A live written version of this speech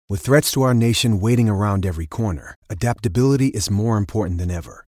With threats to our nation waiting around every corner, adaptability is more important than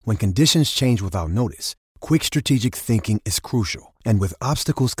ever. When conditions change without notice, quick strategic thinking is crucial. And with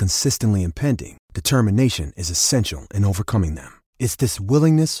obstacles consistently impending, determination is essential in overcoming them. It's this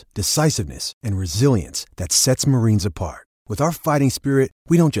willingness, decisiveness, and resilience that sets Marines apart. With our fighting spirit,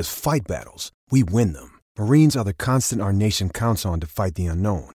 we don't just fight battles, we win them. Marines are the constant our nation counts on to fight the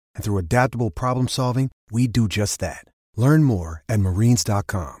unknown. And through adaptable problem solving, we do just that. Learn more at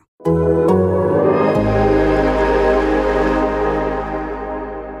marines.com.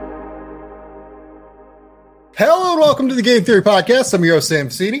 Hello and welcome to the Game Theory Podcast. I'm your host, Sam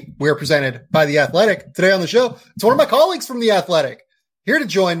Vecini. We are presented by The Athletic. Today on the show, it's one of my colleagues from The Athletic here to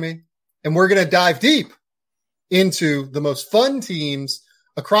join me, and we're going to dive deep into the most fun teams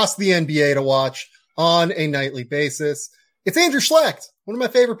across the NBA to watch on a nightly basis. It's Andrew Schlecht, one of my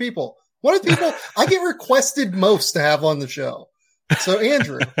favorite people. One of the people I get requested most to have on the show. So,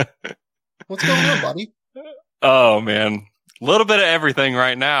 Andrew, what's going on, buddy? Oh, man. A little bit of everything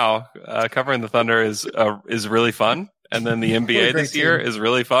right now. Covering the Thunder is really fun. And then the NBA this year is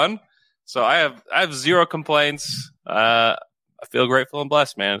really fun. So I have zero complaints. I feel grateful and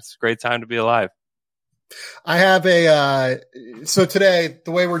blessed, man. It's a great time to be alive. I have so today,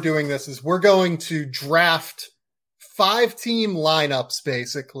 the way we're doing this is we're going to draft 5-team lineups,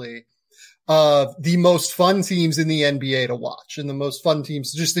 basically, of the most fun teams in the NBA to watch and the most fun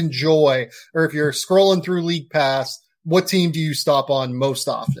teams to just enjoy. Or if you're scrolling through League Pass, what team do you stop on most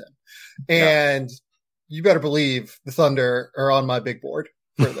often? And you better believe the Thunder are on my big board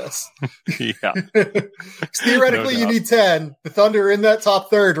for this. Yeah. Theoretically, you need 10. The Thunder are in that top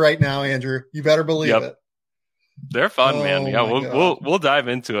third right now, Andrew. You better believe it. They're fun, man. Yeah, we'll dive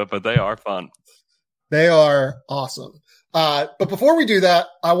into it, but they are fun. They are awesome. But before we do that,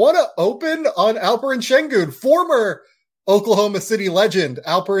 I want to open on Alperen Sengun, former Oklahoma City legend,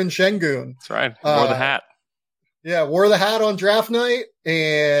 Alperen Sengun. That's right. Wore the hat. Yeah, wore the hat on draft night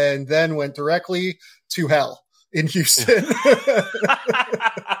and then went directly to hell in Houston.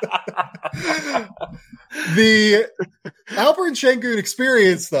 The Alperen Sengun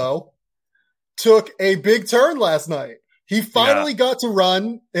experience, though, took a big turn last night. He finally got to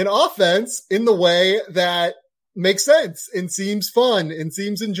run an offense in the way that makes sense and seems fun and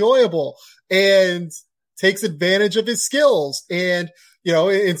seems enjoyable and takes advantage of his skills. And, you know,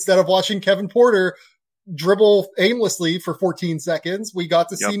 instead of watching Kevin Porter dribble aimlessly for 14 seconds, we got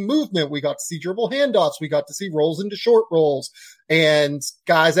to see movement. We got to see dribble handoffs. We got to see rolls into short rolls and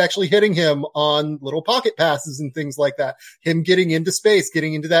guys actually hitting him on little pocket passes and things like that. Him getting into space,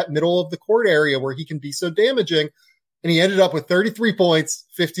 getting into that middle of the court area where he can be so damaging. And he ended up with 33 points,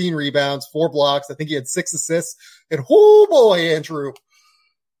 15 rebounds, 4 blocks. I think he had 6 assists. And oh boy, Andrew,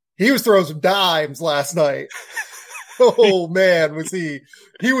 he was throwing some dimes last night. Oh man,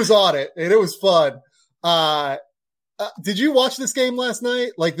 he was on it and it was fun. Did you watch this game last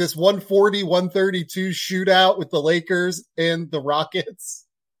night? Like this 140-132 shootout with the Lakers and the Rockets?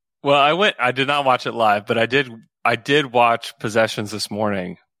 Well, I did not watch it live, but I did watch possessions this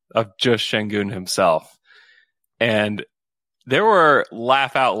morning of just Sengun himself. And there were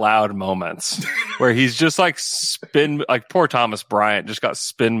laugh out loud moments where he's just like poor Thomas Bryant just got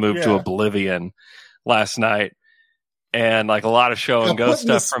spin moved to oblivion last night. And like a lot of show and go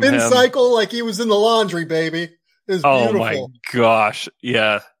stuff from him. Spin cycle like he was in the laundry, baby. It was beautiful. Oh my gosh.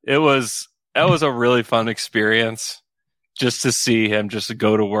 Yeah. That was a really fun experience just to see him just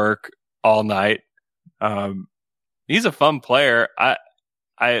go to work all night. He's a fun player.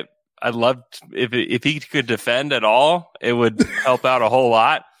 I'd love if he could defend at all, it would help out a whole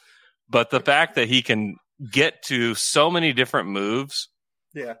lot. But the fact that he can get to so many different moves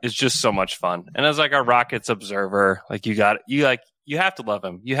is just so much fun. And as like a Rockets observer, like you have to love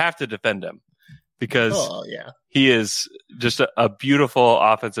him. You have to defend him because he is just a beautiful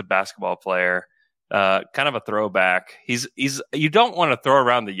offensive basketball player. Kind of a throwback. He's you don't want to throw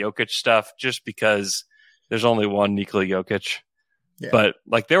around the Jokic stuff just because there's only one Nikola Jokic. Yeah. But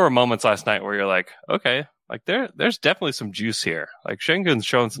like there were moments last night where you're like, okay, like there's definitely some juice here. Like Sengun's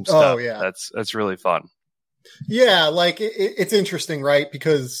showing some stuff. That's really fun. Yeah, like it's interesting, right?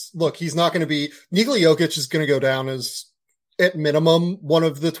 Because look, he's not going to be Nikola Jokic is going to go down as at minimum one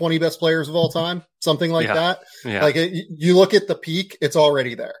of the 20 best players of all time, something like that. Yeah. Like you look at the peak, it's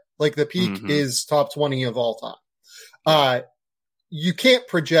already there. Like the peak is top 20 of all time. You can't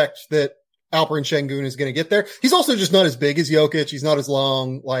project that Alperen Sengun is going to get there. He's also just not as big as Jokic. He's not as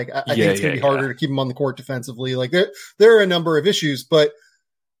long. Like I think it's going to be harder to keep him on the court defensively. Like there are a number of issues, but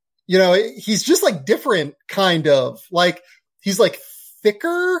you know, he's just like different kind of like, he's like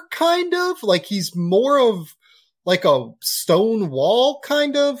thicker kind of like he's more of like a stone wall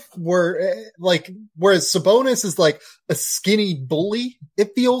kind of whereas Sabonis is like a skinny bully.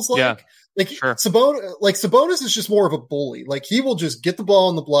 It feels like sure. Sabonis is just more of a bully. Like he will just get the ball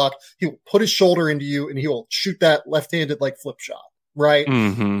on the block. He will put his shoulder into you and he will shoot that left-handed like flip shot. Right.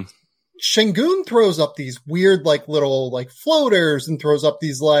 Mm-hmm. Şengün throws up these weird, like little like floaters and throws up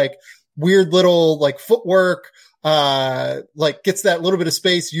these like weird little like footwork. Like gets that little bit of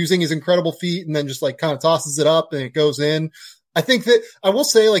space using his incredible feet and then just like kind of tosses it up and it goes in. I think that I will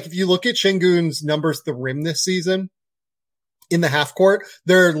say, like, if you look at Şengün's numbers at the rim this season in the half court,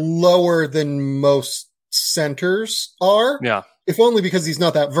 they're lower than most centers are. Yeah. If only because he's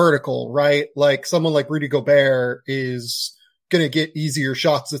not that vertical, right? Like someone like Rudy Gobert is going to get easier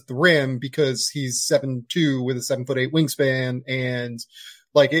shots at the rim because he's 7'2" with a 7'8" wingspan and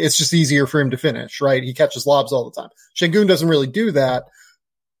like, it's just easier for him to finish, right? He catches lobs all the time. Şengün doesn't really do that.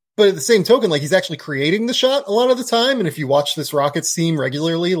 But at the same token, like he's actually creating the shot a lot of the time. And if you watch this Rockets team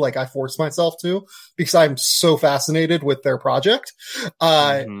regularly, like I force myself to, because I'm so fascinated with their project,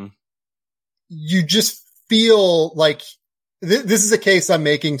 you just feel like this is a case I'm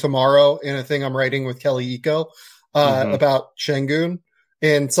making tomorrow in a thing I'm writing with Kelly Iko, about Şengün.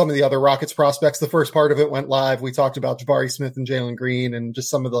 And some of the other Rockets prospects. The first part of it went live. We talked about Jabari Smith and Jalen Green and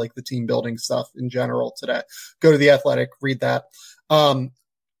just some of the, like the team building stuff in general today. Go to The Athletic, read that.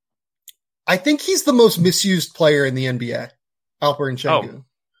 I think he's the most misused player in the NBA, Alperen Şengün.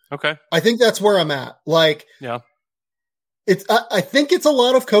 Oh, okay. I think that's where I'm at. Like, yeah. I think it's a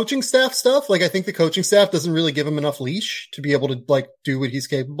lot of coaching staff stuff. Like, I think the coaching staff doesn't really give him enough leash to be able to like do what he's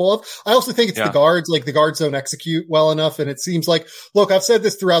capable of. I also think it's the guards, like the guards don't execute well enough. And it seems like, look, I've said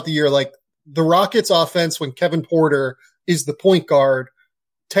this throughout the year, like the Rockets offense, when Kevin Porter is the point guard,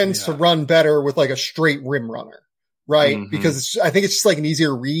 tends to run better with like a straight rim runner, right? Because I think it's just like an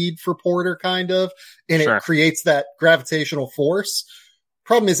easier read for Porter kind of, and it creates that gravitational force.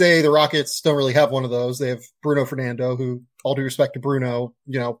 Problem is, the Rockets don't really have one of those. They have Bruno Fernando, who, all due respect to Bruno,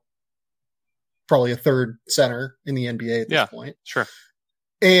 you know, probably a third center in the NBA at this point. Sure.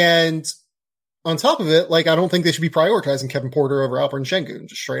 And on top of it, like, I don't think they should be prioritizing Kevin Porter over Alperen Şengün,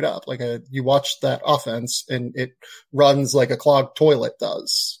 just straight up. Like, you watch that offense and it runs like a clogged toilet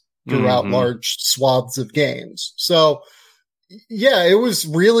does throughout large swaths of games. So, yeah, it was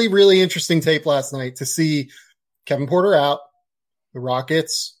really, really interesting tape last night to see Kevin Porter out. The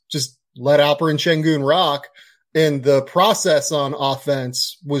Rockets just let Alperen Şengün rock, and the process on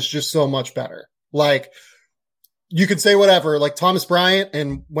offense was just so much better. Like, you could say whatever, like Thomas Bryant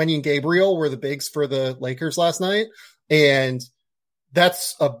and Wenyen Gabriel were the bigs for the Lakers last night, and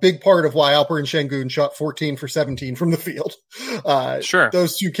that's a big part of why Alperen Şengün shot 14 for 17 from the field. Sure.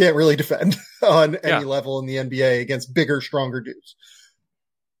 Those two can't really defend on any level in the NBA against bigger, stronger dudes.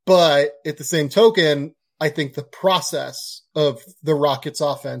 But at the same token, I think the process of the Rockets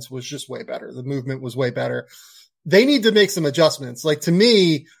offense was just way better. The movement was way better. They need to make some adjustments. Like, to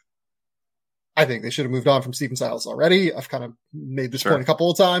me, I think they should have moved on from Stephen Silas already. I've kind of made this point a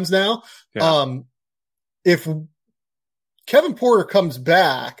couple of times now. Yeah. If Kevin Porter comes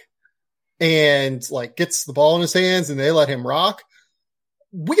back and like gets the ball in his hands and they let him rock,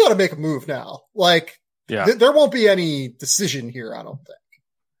 we got to make a move now. Like, there won't be any decision here, I don't think.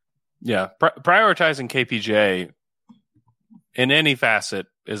 Yeah, prioritizing KPJ in any facet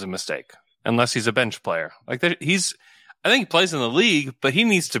is a mistake, unless he's a bench player. Like, I think he plays in the league, but he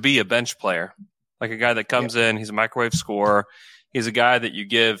needs to be a bench player, like a guy that comes in. He's a microwave scorer. He's a guy that you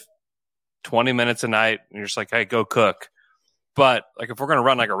give 20 minutes a night, and you're just like, hey, go cook. But like, if we're going to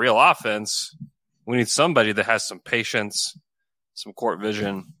run like a real offense, we need somebody that has some patience, some court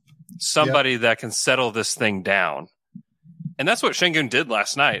vision, somebody that can settle this thing down. And that's what Şengün did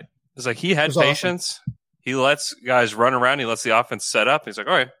last night. It's like he had patience. Awesome. He lets guys run around. He lets the offense set up. He's like,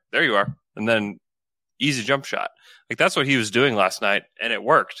 all right, there you are. And then easy jump shot. Like, that's what he was doing last night, and it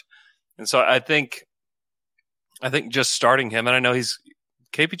worked. And so I think just starting him, and I know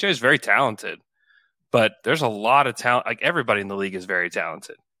KPJ is very talented, but there's a lot of talent. Like, everybody in the league is very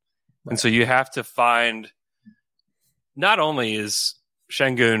talented. Right. And so you have to find, not only is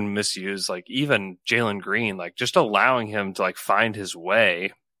Şengün misused, like even Jalen Green, like just allowing him to like find his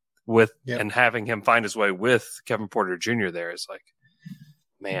way with and having him find his way with Kevin Porter Jr. there is like,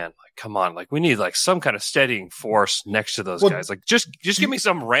 man, like, come on, like we need like some kind of steadying force next to those guys. Like, just give me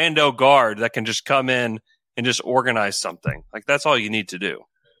some rando guard that can just come in and just organize something. Like, that's all you need to do.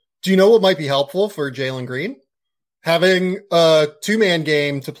 Do you know what might be helpful for Jalen Green? Having a 2-man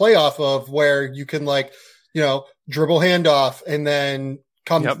game to play off of where you can, like, you know, dribble handoff and then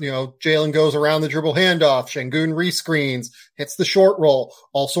comes, Yep. Jalen goes around the dribble handoff, Şengün rescreens, hits the short roll,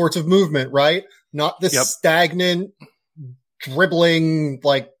 all sorts of movement, right? Not this stagnant dribbling,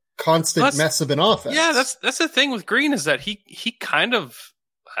 like constant mess of an offense. Yeah, that's the thing with Green is that he kind of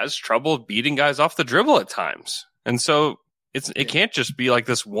has trouble beating guys off the dribble at times. And so it can't just be like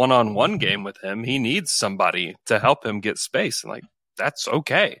this one-on-one game with him. He needs somebody to help him get space. And like, that's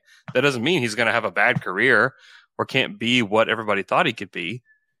okay. That doesn't mean he's going to have a bad career or can't be what everybody thought he could be.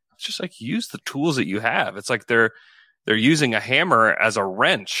 It's just like, use the tools that you have. It's like they're using a hammer as a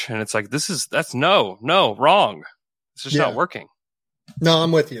wrench. And it's like, that's wrong. It's just not working. No,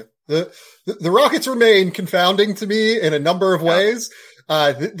 I'm with you. The Rockets remain confounding to me in a number of ways.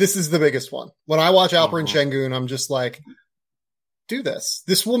 This is the biggest one. When I watch Alperen Şengün, I'm just like, do this.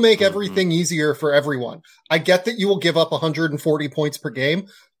 This will make everything easier for everyone. I get that you will give up 140 points per game.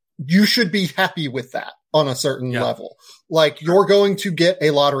 You should be happy with that on a certain level. Like, you're going to get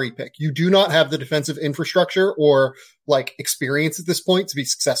a lottery pick. You do not have the defensive infrastructure or like experience at this point to be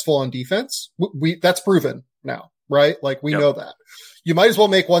successful on defense. That's proven now, right? Like, we know that. You might as well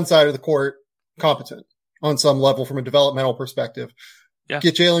make one side of the court competent on some level from a developmental perspective. Yeah.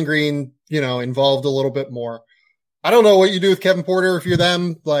 Get Jalen Green, involved a little bit more. I don't know what you do with Kevin Porter if you're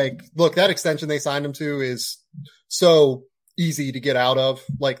them. Like, look, that extension they signed him to is so easy to get out of,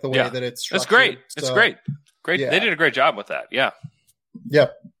 like the way that it's structured. It's great. So, it's great. Great. Yeah. They did a great job with that. Yeah.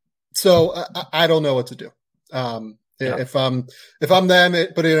 Yep. So I don't know what to do. If I'm them,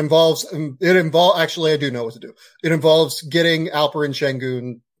 but it involves, actually, I do know what to do. It involves getting Alperen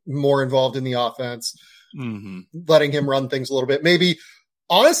Şengün more involved in the offense, letting him run things a little bit. Maybe,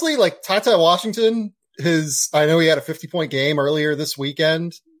 honestly, like Ty Washington, I know he had a 50-point game earlier this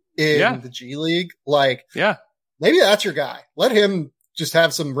weekend in the G League. Like, maybe that's your guy. Let him just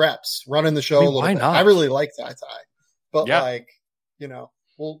have some reps, running the show a little bit. Not? I really like Ty, but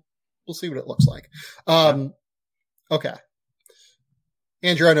we'll see what it looks like. Okay.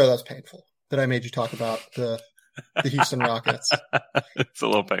 Andrew, I know that's painful that I made you talk about the Houston Rockets. It's a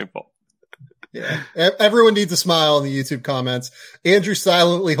little painful. Yeah. Everyone needs a smile in the YouTube comments. Andrew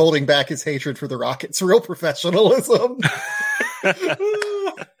silently holding back his hatred for the Rockets. Real professionalism.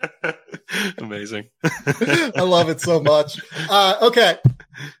 Amazing. I love it so much. Okay.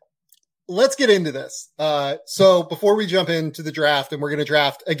 Let's get into this. So before we jump into the draft, and we're going to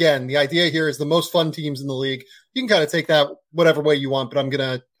draft again, the idea here is the most fun teams in the league. You can kind of take that whatever way you want, but I'm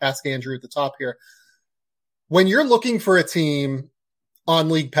going to ask Andrew at the top here. When you're looking for a team on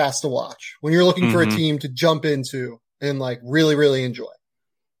League Pass to watch, when you're looking for a team to jump into and like really, really enjoy,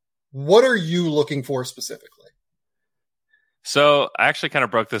 what are you looking for specifically? So I actually kind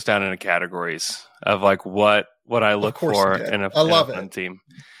of broke this down into categories of like what I look for in a fun team.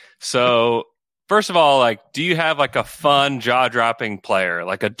 So first of all, like, do you have like a fun jaw-dropping player,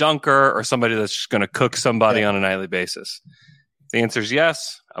 like a dunker or somebody that's just going to cook somebody on a nightly basis? The answer is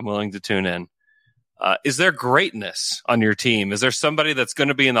yes. I'm willing to tune in. Is there greatness on your team? Is there somebody that's going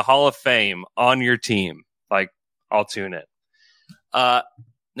to be in the Hall of Fame on your team? Like, I'll tune in.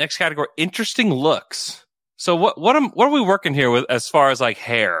 Next category, interesting looks. So what are we working here with as far as like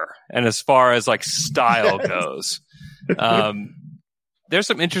hair and as far as like style goes? There's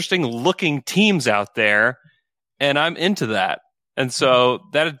some interesting looking teams out there, and I'm into that. And so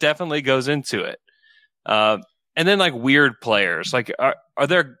that definitely goes into it. And then like weird players, like are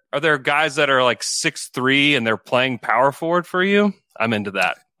there guys that are like 6'3" and they're playing power forward for you? I'm into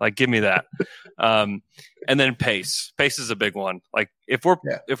that. Like, give me that. And then pace. Pace is a big one. Like if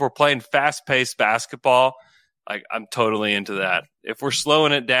we're playing fast paced basketball, like I'm totally into that. If we're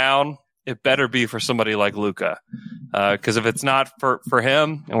slowing it down, it better be for somebody like Luka. Because if it's not for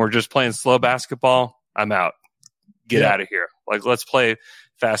him and we're just playing slow basketball, I'm out. Get out of here. Like, let's play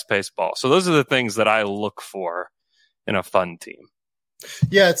fast-paced ball. So those are the things that I look for in a fun team.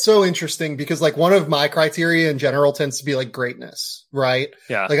 Yeah, it's so interesting because like one of my criteria in general tends to be like greatness, right?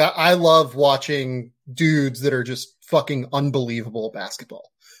 Yeah. Like I love watching dudes that are just fucking unbelievable basketball,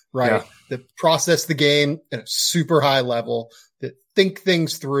 right? Yeah. That process the game at a super high level, that think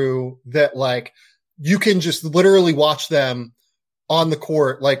things through, that like you can just literally watch them on the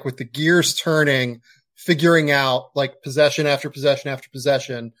court, like with the gears turning, figuring out like possession after possession after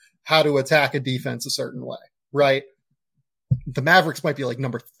possession, how to attack a defense a certain way, right? The Mavericks might be like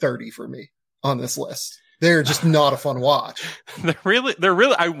number 30 for me on this list. They're just not a fun watch. They're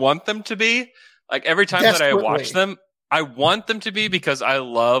really, I want them to be. Like every time that I watch them, I want them to be because I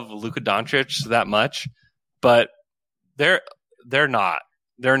love Luka Doncic that much, but they're not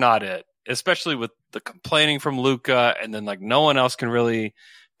it, especially with the complaining from Luka, and then like no one else can really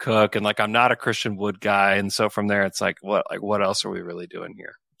Cook, and like I'm not a Christian Wood guy, and so from there it's like what else are we really doing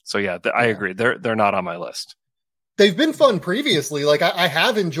here? So yeah, I agree. They're not on my list. They've been fun previously. Like I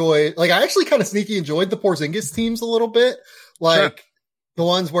have enjoyed. Like I actually kind of sneaky enjoyed the Porzingis teams a little bit. Like sure. The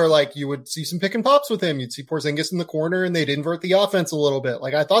ones where like you would see some pick and pops with him. You'd see Porzingis in the corner, and they'd invert the offense a little bit.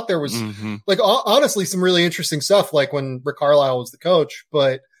 Like I thought there was like honestly some really interesting stuff. Like when Rick Carlisle was the coach,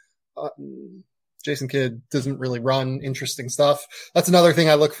 but. Jason Kidd doesn't really run interesting stuff. That's another thing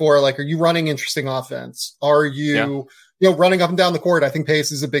I look for. Like, are you running interesting offense? Are you, running up and down the court? I think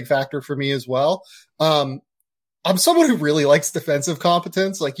pace is a big factor for me as well. I'm someone who really likes defensive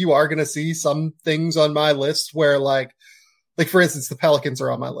competence. Like, you are going to see some things on my list where like for instance, the Pelicans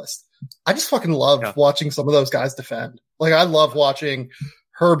are on my list. I just fucking love watching some of those guys defend. Like, I love watching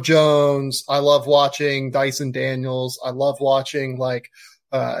Herb Jones. I love watching Dyson Daniels. I love watching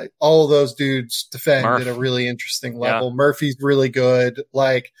all of those dudes defend at a really interesting level. Yeah. Murphy's really good.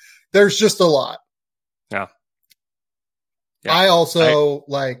 Like, there's just a lot. Yeah. I also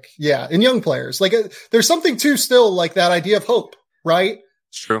and young players. Like, there's something too still like that idea of hope, right?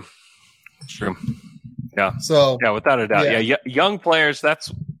 It's true. Yeah. So without a doubt. Yeah. Young players.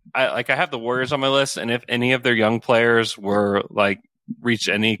 I have the Warriors on my list, and if any of their young players were like reached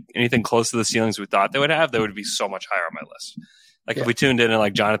anything close to the ceilings we thought they would be so much higher on my list. Like if we tuned in and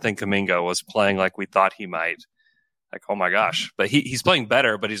like Jonathan Kuminga was playing like we thought he might, like, oh my gosh, but he's playing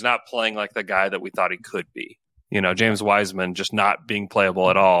better, but he's not playing like the guy that we thought he could be. James Wiseman just not being playable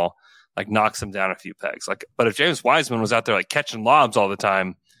at all, like knocks him down a few pegs. Like, but if James Wiseman was out there like catching lobs all the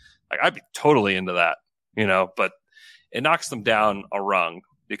time, like I'd be totally into that, but it knocks them down a rung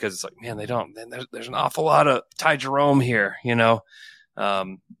because it's like, man, there's an awful lot of Ty Jerome here,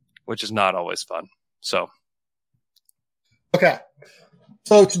 which is not always fun. So. Okay,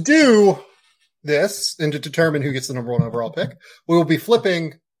 so to do this and to determine who gets the number one overall pick, we will be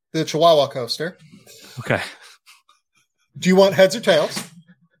flipping the Chihuahua coaster. Okay. Do you want heads or tails?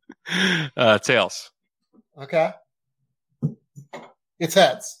 Tails. Okay. It's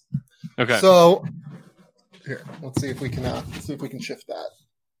heads. Okay. So here, let's see if we can shift that.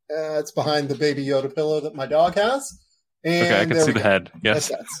 It's behind the Baby Yoda pillow that my dog has. And okay, I can see the head. Yes.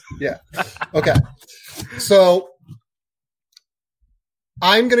 Yeah. Okay. So.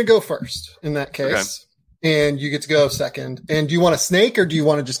 I'm going to go first in that case, and you get to go second. And do you want a snake or do you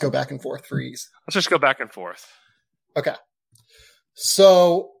want to just go back and forth for ease? Let's just go back and forth. Okay.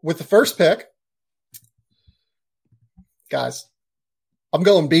 So with the first pick, guys, I'm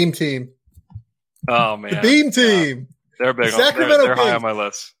going Beam Team. Oh, man. The Beam Team. They're big. They're high on my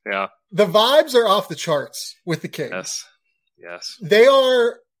list. Yeah. The vibes are off the charts with the Kings. Yes.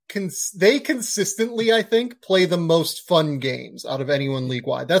 They consistently, I think, play the most fun games out of anyone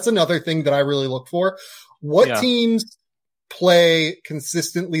league-wide. That's another thing that I really look for. What teams play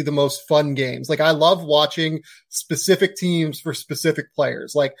consistently the most fun games? Like, I love watching specific teams for specific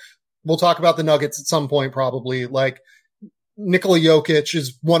players. Like, we'll talk about the Nuggets at some point, probably. Like, Nikola Jokic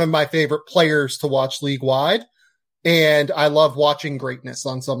is one of my favorite players to watch league-wide. And I love watching greatness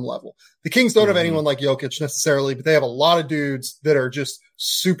on some level. The Kings don't have anyone like Jokic necessarily, but they have a lot of dudes that are just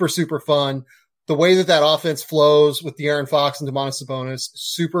super, super fun. The way that offense flows with De'Aaron Fox and Domantas Sabonis,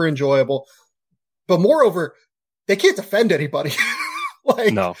 super enjoyable. But moreover, they can't defend anybody.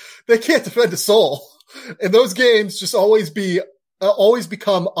 No. They can't defend a soul. And those games just always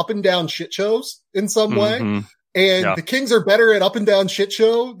become up and down shit shows in some way. And the Kings are better at up and down shit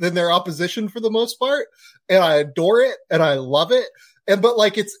show than their opposition for the most part. And I adore it and I love it. But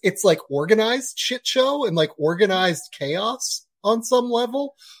like, it's like organized shit show and like organized chaos on some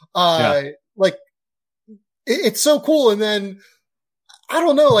level. Like it's so cool. And then I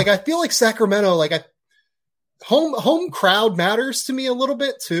don't know, like I feel like Sacramento, like home crowd matters to me a little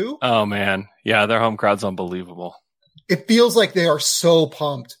bit too. Oh man. Yeah. Their home crowd's unbelievable. It feels like they are so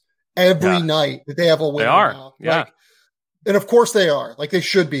pumped every night that they have a win. They are. Now. Yeah. Like, and of course they are. Like they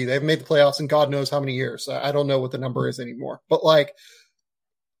should be. They've made the playoffs in God knows how many years. I don't know what the number is anymore. But like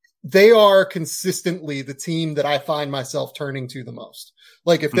they are consistently the team that I find myself turning to the most.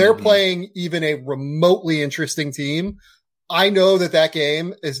 Like if they're playing even a remotely interesting team, I know that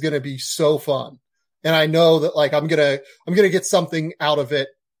game is going to be so fun. And I know that like I'm going to get something out of it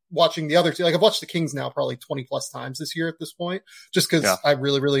watching the other two. Like I've watched the Kings now probably 20 plus times this year at this point, just because I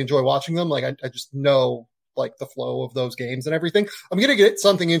really, really enjoy watching them. Like I just know like the flow of those games and everything. I'm going to get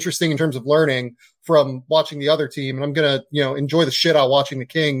something interesting in terms of learning from watching the other team. And I'm going to, enjoy the shit out watching the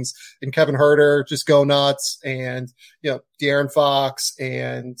Kings and Kevin Huerter just go nuts and, De'Aaron Fox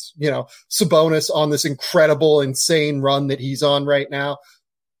and, Sabonis on this incredible, insane run that he's on right now.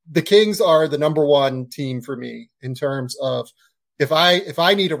 The Kings are the number one team for me in terms of if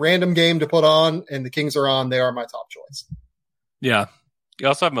I need a random game to put on and the Kings are on, they are my top choice. Yeah. You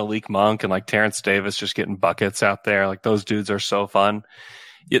also have Malik Monk and like Terrence Davis just getting buckets out there. Like those dudes are so fun.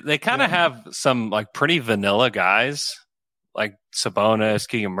 They kind of have some like pretty vanilla guys like Sabonis,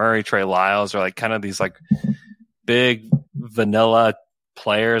 Keegan Murray, Trey Lyles are like kind of these like big vanilla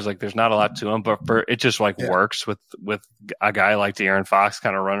players. Like there's not a lot to them, but it just like works with a guy like De'Aaron Fox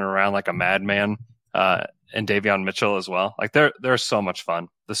kind of running around like a madman, and Davion Mitchell as well. Like they're so much fun.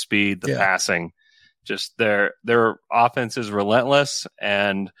 The speed, the passing, just their offense is relentless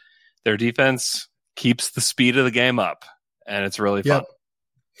and their defense keeps the speed of the game up, and it's really fun.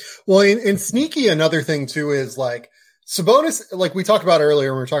 Well, in sneaky, another thing too is like Sabonis, like we talked about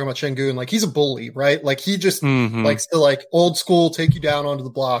earlier when we were talking about Şengün, like he's a bully, right? Like he just likes to like old school take you down onto the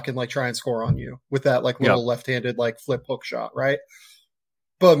block and like try and score on you with that like little left-handed like flip hook shot, right?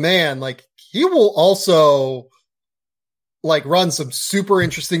 But man, like he will also like run some super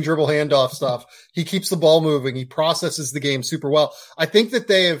interesting dribble handoff stuff. He keeps the ball moving. He processes the game super well. I think that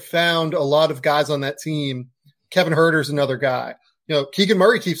they have found a lot of guys on that team. Kevin Huerter's another guy. You know, Keegan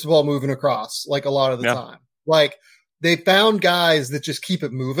Murray keeps the ball moving across like a lot of the time. Like they found guys that just keep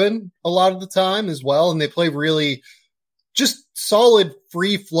it moving a lot of the time as well. And they play really just solid,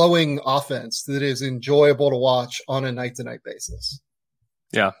 free flowing offense that is enjoyable to watch on a night to night basis.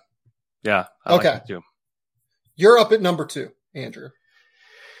 Yeah. Yeah. I like it too. You're up at number 2, Andrew.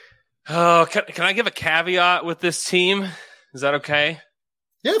 Oh, can I give a caveat with this team? Is that okay?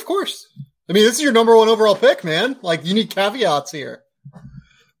 Yeah, of course. I mean, this is your number 1 overall pick, man. Like, you need caveats here.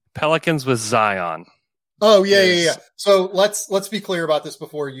 Pelicans with Zion. Oh, yeah. So let's be clear about this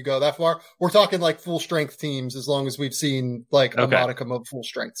before you go that far. We're talking like full strength teams as long as we've seen like a modicum of full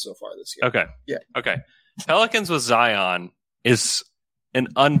strength so far this year. Okay. Yeah. Okay. Pelicans with Zion is an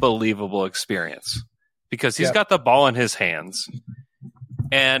unbelievable experience because he's got the ball in his hands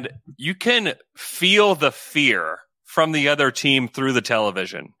and you can feel the fear from the other team through the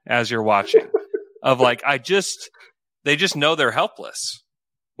television as you're watching of like, they just know they're helpless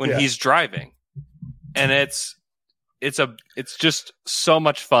when he's driving. And it's just so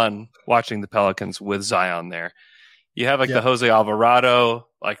much fun watching the Pelicans with Zion there. You have like the Jose Alvarado,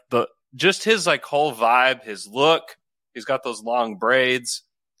 like just his like whole vibe, his look. He's got those long braids.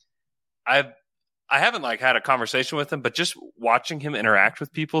 I haven't like had a conversation with him, but just watching him interact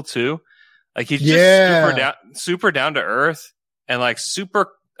with people too. Like he's just super down to earth and like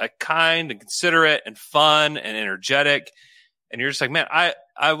super like kind and considerate and fun and energetic. And you're just like, man,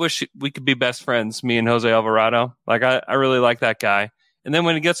 I wish we could be best friends, me and Jose Alvarado. Like I really like that guy. And then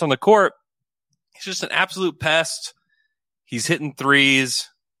when he gets on the court, he's just an absolute pest. He's hitting threes.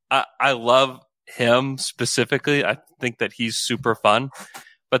 I love him specifically. I think that he's super fun.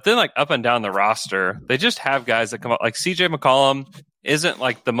 But then like up and down the roster, they just have guys that come up. Like CJ McCollum isn't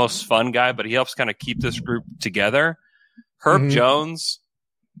like the most fun guy, but he helps kind of keep this group together. Herb Jones,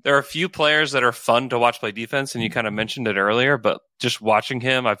 there are a few players that are fun to watch play defense, and you kind of mentioned it earlier, but just watching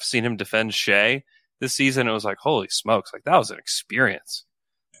him, I've seen him defend Shea this season. It was like, holy smokes, like that was an experience.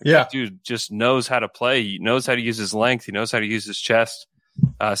 Yeah. That dude just knows how to play. He knows how to use his length. He knows how to use his chest.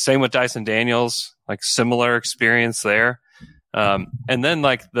 Same with Dyson Daniels, like similar experience there. And then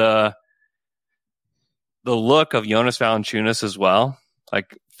like the look of Jonas Valanciunas as well,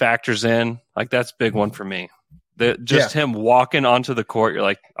 like factors in, like that's a big one for me. Him walking onto the court, you're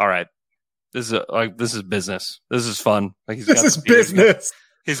like, all right, this is business. This is fun. Like this is business.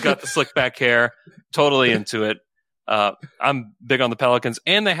 He's got the slick back hair, totally into it. I'm big on the Pelicans,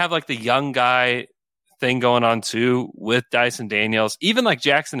 and they have like the young guy thing going on too with Dyson Daniels. Even like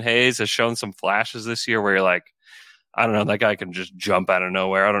Jackson Hayes has shown some flashes this year where you're like, I don't know, that guy can just jump out of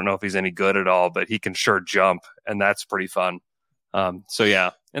nowhere. I don't know if he's any good at all, but he can sure jump, and that's pretty fun. So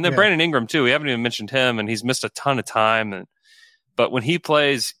yeah. And then Brandon Ingram too. We haven't even mentioned him, and he's missed a ton of time. But when he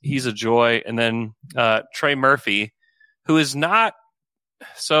plays, he's a joy. And then Trey Murphy, who is not.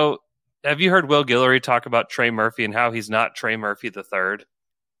 So have you heard Will Guillory talk about Trey Murphy and how he's not Trey Murphy the third?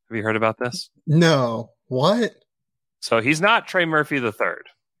 Have you heard about this? No. What? So he's not Trey Murphy the third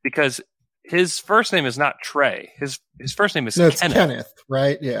because his first name is not Trey. His first name is Kenneth. It's Kenneth,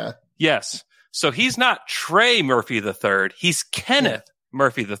 right? Yeah. Yes. So he's not Trey Murphy the third. He's Kenneth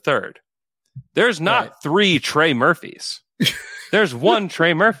Murphy the third. There's not 3 Trey Murphys. There's one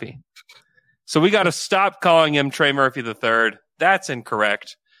Trey Murphy. So we got to stop calling him Trey Murphy the third. That's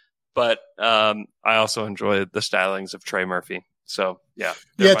incorrect. But I also enjoy the stylings of Trey Murphy. So yeah.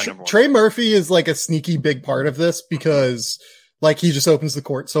 Trey Murphy is like a sneaky big part of this because like he just opens the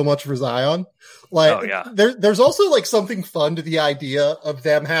court so much for Zion. Like there's also like something fun to the idea of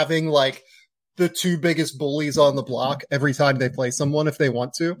them having like the two biggest bullies on the block every time they play someone if they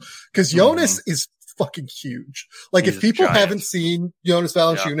want to. Because Jonas is fucking huge. Like, if people haven't seen Jonas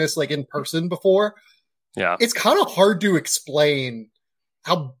Valanciunas like in person before, it's kind of hard to explain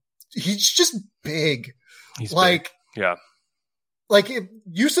how he's just big. He's like, big. Yeah. Like, if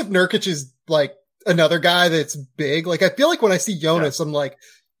Yusuf Nurkic is like another guy that's big. Like, I feel like when I see Jonas, I'm like,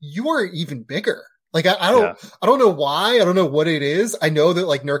 you are even bigger. Like, I don't know why. I don't know what it is. I know that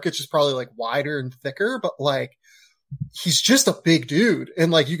like Nurkic is probably like wider and thicker, but like, he's just a big dude. And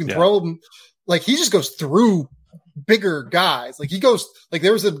like, you can throw him, like, he just goes through bigger guys. Like, he goes, like,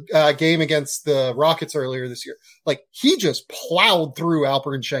 there was a game against the Rockets earlier this year. Like, he just plowed through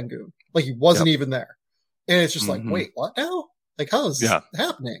Alperen Şengün. Like, he wasn't even there. And it's just like, wait, what now? Like, how is this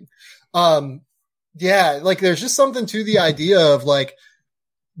happening? Like, there's just something to the idea of like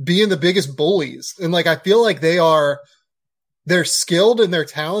being the biggest bullies. And like, I feel like they're skilled and they're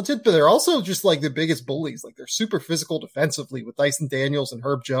talented, but they're also just like the biggest bullies. Like, they're super physical defensively with Dyson Daniels and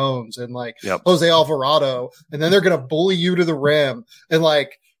Herb Jones and like Jose Alvarado. And then they're going to bully you to the rim. And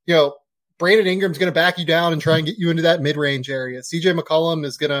like, you know, Brandon Ingram's going to back you down and try and get you into that mid-range area. CJ McCollum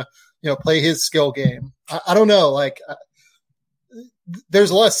is going to, you know, play his skill game. I don't know. Like,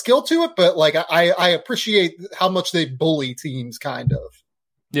 there's a lot of skill to it, but like, I appreciate how much they bully teams kind of.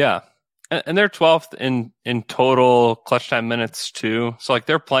 Yeah. And they're 12th in total clutch time minutes too. So like,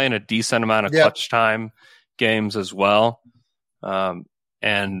 they're playing a decent amount of clutch time games as well.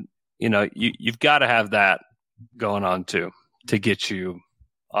 And you know, you've got to have that going on too, to get you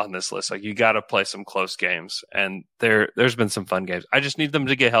on this list. Like, you got to play some close games, and there's been some fun games. I just need them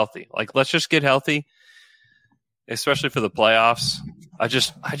to get healthy. Like, let's just get healthy, especially for the playoffs. I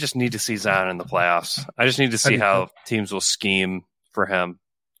just need to see Zion in the playoffs. I just need to see how teams will scheme for him.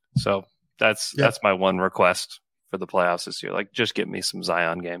 So that's my one request for the playoffs this year. Like, just get me some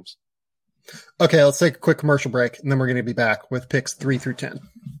Zion games. Okay, let's take a quick commercial break, and then we're going to be back with picks 3 through 10.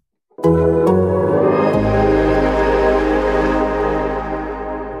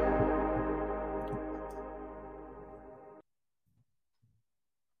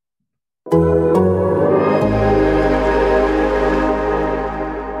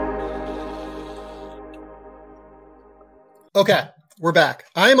 Okay, we're back.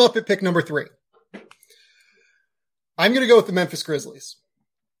 I'm up at pick number 3. I'm going to go with the Memphis Grizzlies.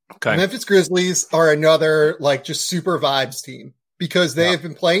 Okay. The Memphis Grizzlies are another, like, just super vibes team because they have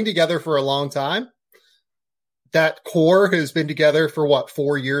been playing together for a long time. That core has been together for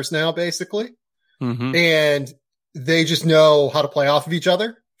 4 years now, basically. Mm-hmm. And they just know how to play off of each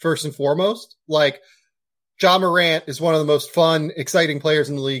other, first and foremost. Like, Ja Morant is one of the most fun, exciting players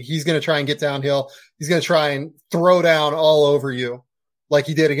in the league. He's going to try and get downhill. He's going to try and throw down all over you like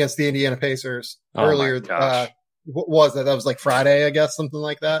he did against the Indiana Pacers earlier. What was that? That was like Friday, I guess, something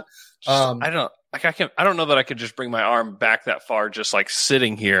like that. I don't know that I could just bring my arm back that far, just like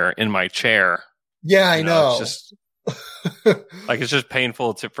sitting here in my chair. Yeah, I know. It's just like, it's just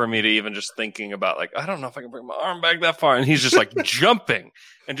painful for me to even just thinking about, like, I don't know if I can bring my arm back that far. And he's just like jumping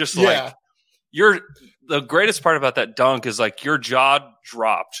and just like, the greatest part about that dunk is like your jaw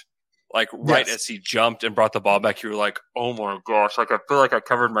dropped, like right as he jumped and brought the ball back. You were like, oh my gosh. Like, I feel like I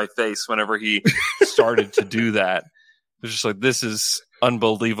covered my face whenever he started to do that. It was just like, this is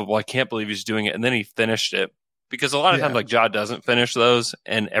unbelievable. I can't believe he's doing it. And then he finished it, because a lot of times like Ja doesn't finish those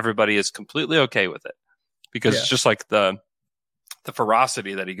and everybody is completely okay with it, because it's just like the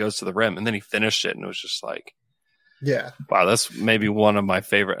ferocity that he goes to the rim, and then he finished it. And it was just like, wow, that's maybe one of my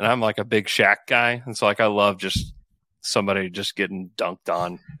favorite. And I'm like a big Shaq guy. And so like, I love just somebody just getting dunked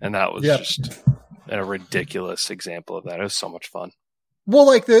on. And that was just a ridiculous example of that. It was so much fun. Well,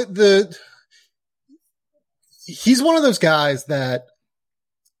 like he's one of those guys that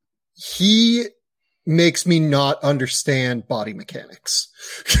he makes me not understand body mechanics.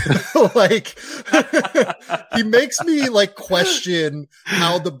 Like, he makes me like question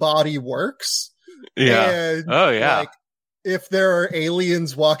how the body works. Yeah. And, like, if there are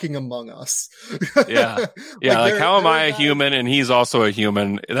aliens walking among us. Like how am I a human and he's also a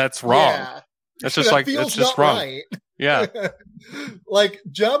human? That's wrong. That's just like, that's just wrong. Right. Yeah. Like,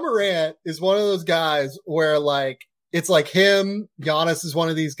 Ja Morant is one of those guys where like, it's like him, Giannis is one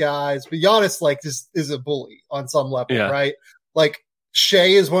of these guys, but Giannis like is a bully on some level, right? Like,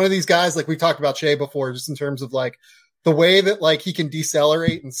 Shea is one of these guys, like we talked about Shea before, just in terms of like the way that like he can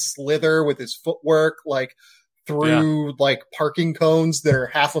decelerate and slither with his footwork, like through like parking cones that are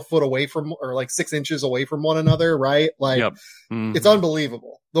half a foot away from, or like 6 inches away from one another, right? Like, it's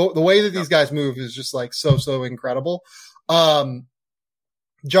unbelievable. The way that these guys move is just like so incredible.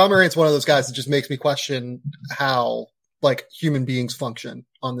 Ja Morant's one of those guys that just makes me question how like human beings function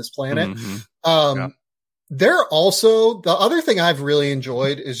on this planet. They're also, the other thing I've really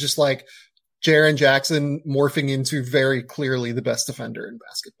enjoyed is just like Jaren Jackson morphing into very clearly the best defender in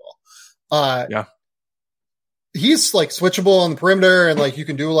basketball. He's like switchable on the perimeter and like you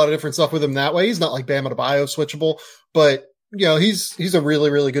can do a lot of different stuff with him that way. He's not like Bam Adebayo switchable, but you know, he's a really,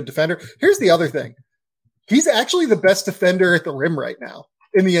 really good defender. Here's the other thing. He's actually the best defender at the rim right now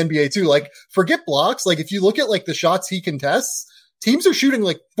in the NBA too. Like forget blocks. Like if you look at like the shots he contests, teams are shooting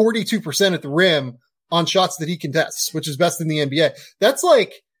like 42% at the rim on shots that he contests, which is best in the NBA. That's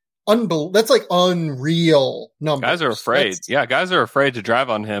like that's like unreal numbers. Guys are afraid. Guys are afraid to drive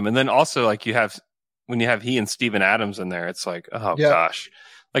on him. And then also like when you have he and Steven Adams in there, it's like, oh gosh.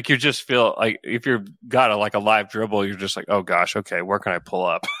 Like you just feel like if you've got a live dribble, you're just like, oh gosh, okay, where can I pull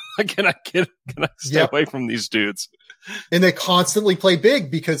up? Can I stay away from these dudes? And they constantly play big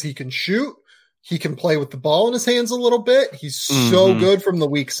because he can shoot. He can play with the ball in his hands a little bit. He's so good from the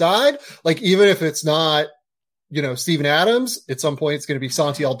weak side. Like even if it's not, you know, Steven Adams, at some point it's going to be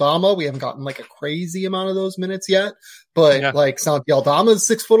Santi Aldama. We haven't gotten like a crazy amount of those minutes yet, but like Santi Aldama is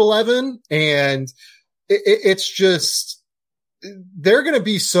 6'11", and it's just, they're going to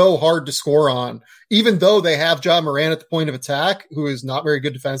be so hard to score on, even though they have Ja Morant at the point of attack, who is not very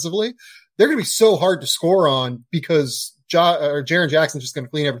good defensively. They're going to be so hard to score on because Jaren Jackson's just going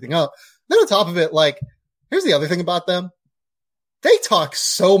to clean everything up. Then on top of it, like, here's the other thing about them. They talk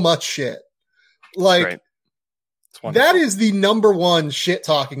so much shit. Like, that is the number one shit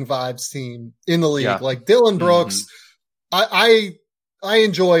talking vibes team in the league. Like Dylan Brooks, I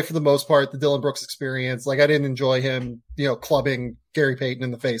enjoy for the most part the Dylan Brooks experience. Like I didn't enjoy him, you know, clubbing Gary Payton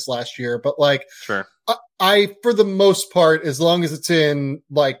in the face last year, but like, I for the most part, as long as it's in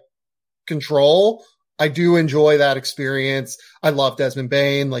like control, I do enjoy that experience. I love Desmond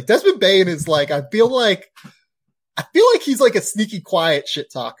Bane. Like Desmond Bane is like, I feel like he's like a sneaky, quiet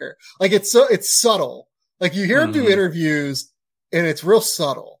shit talker. Like it's subtle. Like you hear him do interviews and it's real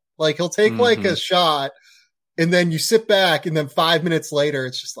subtle. Like he'll take like a shot and then you sit back and then 5 minutes later,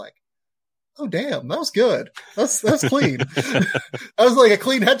 it's just like, oh damn, that was good. That's clean. That was like a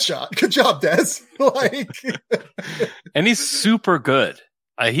clean headshot. Good job, Des. Like, and he's super good.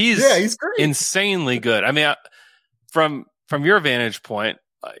 He's great. Insanely good. I mean, from your vantage point,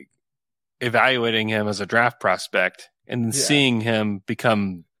 like evaluating him as a draft prospect and seeing him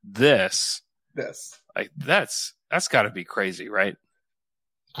become this, like that's got to be crazy, right?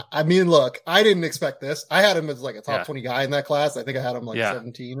 I mean, look, I didn't expect this. I had him as like a top 20 guy in that class. I think I had him like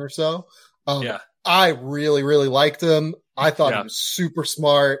 17 or so. I really, really liked him. I thought he was super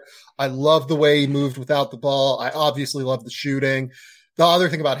smart. I love the way he moved without the ball. I obviously love the shooting. The other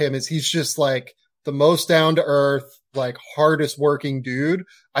thing about him is he's just like the most down to earth, like hardest working dude.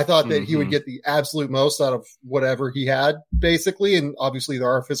 I thought that he would get the absolute most out of whatever he had basically. And obviously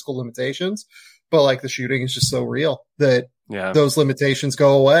there are physical limitations, but like the shooting is just so real that those limitations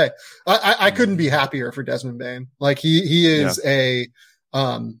go away. I couldn't be happier for Desmond Bane. Like he is I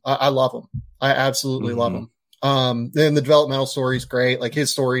love him. I absolutely love him. And the developmental story is great. Like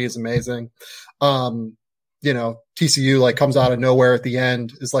his story is amazing. You know, TCU like comes out of nowhere at the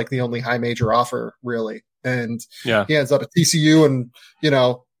end is like the only high major offer really. And he ends up at TCU and, you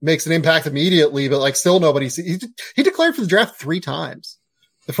know, makes an impact immediately, but like still nobody he declared for the draft 3 times.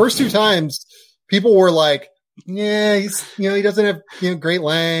 The first 2 times people were like, yeah, he's, you know, he doesn't have, you know, great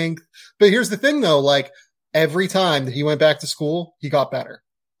length. But here's the thing though, like every time that he went back to school, he got better.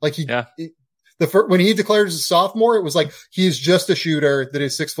 Like when he declared as a sophomore, it was like, he is just a shooter that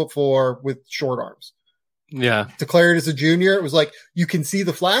is 6'4" with short arms. Yeah. Declared as a junior, it was like, you can see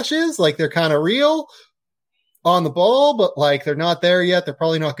the flashes, like they're kind of real on the ball, but like they're not there yet. They're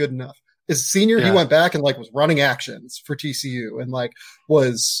probably not good enough. As a senior, he went back and like was running actions for TCU and like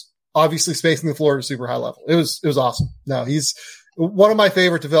was obviously spacing the floor at a super high level. It was awesome. No, he's one of my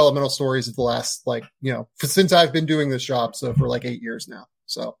favorite developmental stories of the last, like, you know, since I've been doing this job. So for like 8 years now.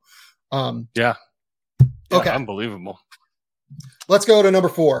 So, okay. Unbelievable. Let's go to number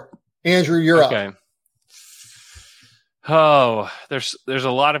 4. Andrew, you're up. Oh, there's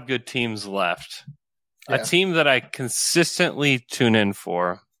a lot of good teams left. A team that I consistently tune in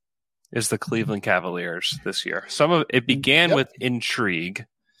for is the Cleveland Cavaliers this year. Some of it began with intrigue.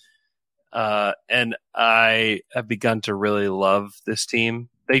 And I have begun to really love this team.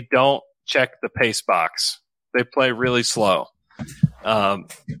 They don't check the pace box. They play really slow,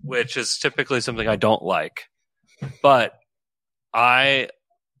 which is typically something I don't like. But I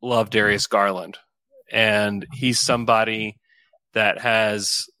love Darius Garland. And he's somebody that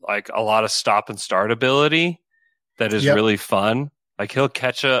has like a lot of stop and start ability that is really fun. Like he'll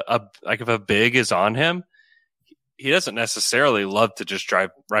catch like if a big is on him, he doesn't necessarily love to just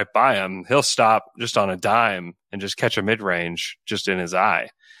drive right by him. He'll stop just on a dime and just catch a mid-range just in his eye.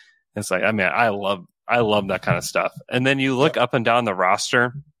 It's like, I mean, I love that kind of stuff. And then you look up and down the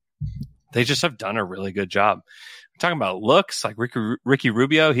roster, they just have done a really good job. We're talking about looks, like Ricky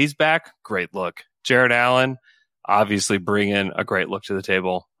Rubio, he's back. Great look. Jared Allen, obviously bringing a great look to the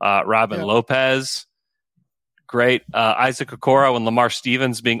table. Robin Lopez, great. Isaac Okoro and Lamar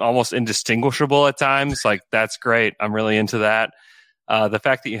Stevens being almost indistinguishable at times. Like, that's great. I'm really into that. The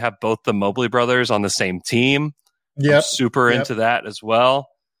fact that you have both the Mobley brothers on the same team. I'm super into that as well.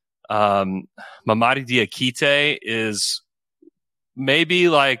 Mamadi Diakite is maybe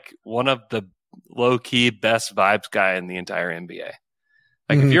like one of the low-key best vibes guy in the entire NBA.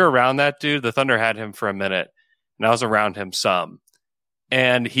 Like, if you're around that dude, the Thunder had him for a minute, and I was around him some.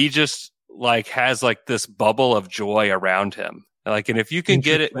 And he just like has like this bubble of joy around him. Like, and if you can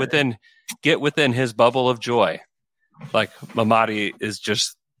get within his bubble of joy, like, Mamadi is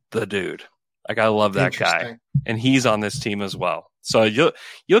just the dude. Like, I love that guy, and he's on this team as well. So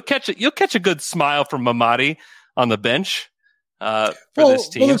you'll catch a good smile from Mamadi on the bench for this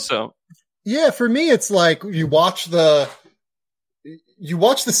team. So yeah, for me, it's like you watch the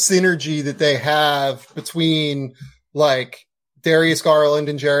synergy that they have between like Darius Garland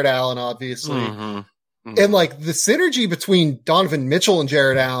and Jared Allen, obviously. And like the synergy between Donovan Mitchell and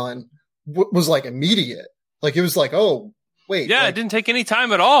Jared Allen was like immediate. Like, it was like, oh, wait. Yeah, like, it didn't take any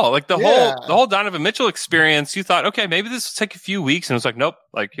time at all. Like the whole Donovan Mitchell experience, you thought, okay, maybe this will take a few weeks. And it was like, nope,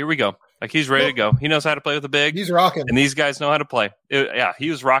 like, here we go. Like, he's ready to go. He knows how to play with the big. He's rocking. And these guys know how to play. He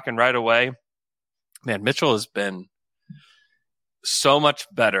was rocking right away. Man, Mitchell has been so much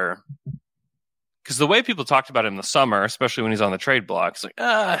better. Because the way people talked about him in the summer, especially when he's on the trade block, it's like,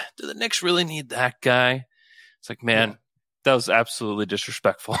 do the Knicks really need that guy? It's like, man, that was absolutely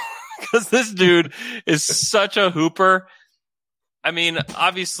disrespectful. Because this dude is such a hooper. I mean,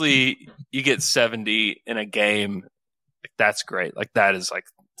 obviously, you get 70 in a game. Like, that's great. Like, that is like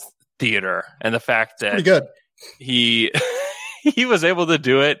theater. And the fact that pretty good. He was able to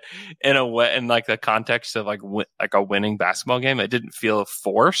do it in like the context of like a winning basketball game. It didn't feel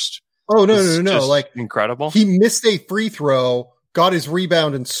forced. Oh, no. Like, incredible. He missed a free throw, got his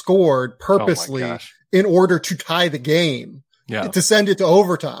rebound, and scored purposely in order to tie the game, to send it to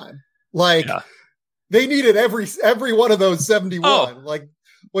overtime. Like, they needed every one of those 71. Like,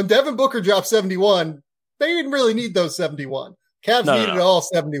 when Devin Booker dropped 71, they didn't really need those 71. Cavs needed all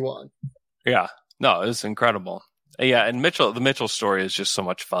 71. Yeah. No, it was incredible. Yeah, and the Mitchell story is just so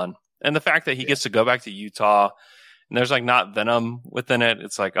much fun. And the fact that he gets to go back to Utah, and there's like not venom within it.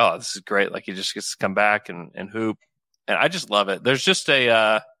 It's like, oh, this is great. Like, he just gets to come back and hoop. And I just love it. There's just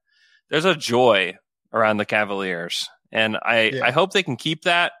there's a joy around the Cavaliers. And I hope they can keep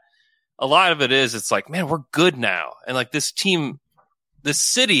that. A lot of it is, it's like, man, we're good now. And like, this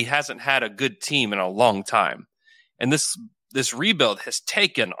city hasn't had a good team in a long time. And this rebuild has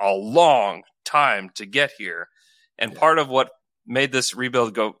taken a long time to get here. And part of what made this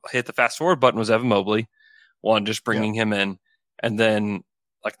rebuild hit the fast forward button was Evan Mobley. One, just bringing him in. And then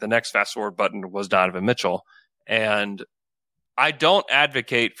like the next fast forward button was Donovan Mitchell. And I don't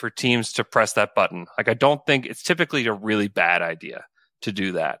advocate for teams to press that button. Like, I don't think it's typically a really bad idea to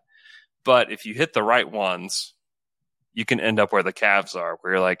do that. But if you hit the right ones, you can end up where the Cavs are,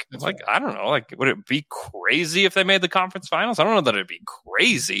 where you're like, I don't know, like, would it be crazy if they made the conference finals? I don't know that it'd be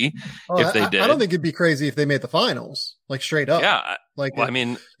crazy if they did. I don't think it'd be crazy if they made the finals, like, straight up. Yeah. Like, well, I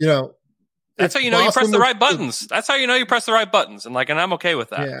mean, that's how you know you press the right buttons. That's how you know you press the right buttons. And I'm okay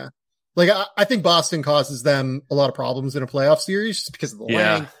with that. Yeah. Like, I think Boston causes them a lot of problems in a playoff series just because of the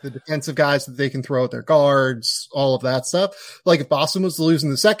length, the defensive guys that they can throw at their guards, all of that stuff. Like, if Boston was to lose in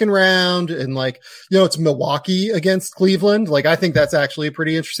the second round and like, it's Milwaukee against Cleveland, like, I think that's actually a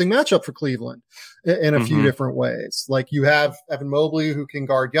pretty interesting matchup for Cleveland in a few different ways. Like, you have Evan Mobley who can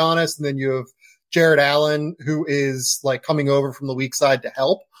guard Giannis, and then you have Jared Allen who is like coming over from the weak side to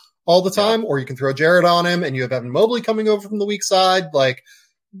help all the time, or you can throw Jared on him and you have Evan Mobley coming over from the weak side. Like,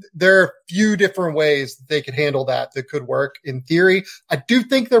 there are a few different ways that they could handle that could work in theory. I do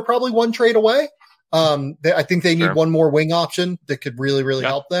think they're probably one trade away. I think they need one more wing option that could really, really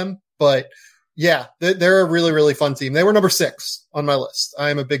help them. But yeah, they're a really, really fun team. They were number 6 on my list. I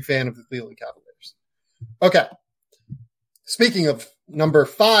am a big fan of the Cleveland Cavaliers. Okay. Speaking of number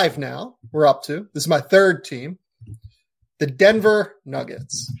 5 now, we're up to. This is my third team. The Denver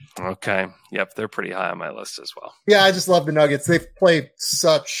Nuggets. Okay. Yep. They're pretty high on my list as well. Yeah. I just love the Nuggets. They play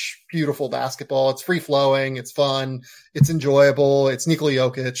such beautiful basketball. It's free flowing. It's fun. It's enjoyable. It's Nikola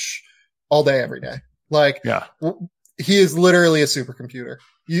Jokic all day, every day. Like, he is literally a supercomputer.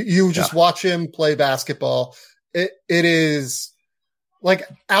 You just watch him play basketball it is like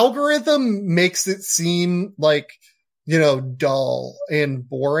algorithm makes it seem like, dull and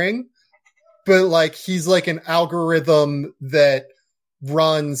boring, but like he's like an algorithm that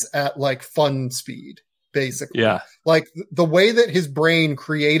runs at like fun speed, basically. Yeah. Like the way that his brain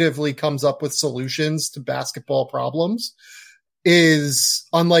creatively comes up with solutions to basketball problems is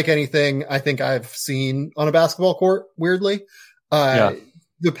unlike anything I think I've seen on a basketball court, weirdly.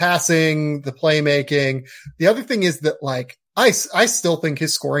 The passing, the playmaking. The other thing is that like, I still think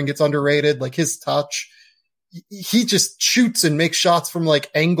his scoring gets underrated. Like his touch, he just shoots and makes shots from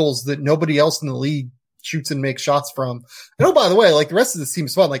like angles that nobody else in the league shoots and makes shots from. And oh, by the way, like the rest of this team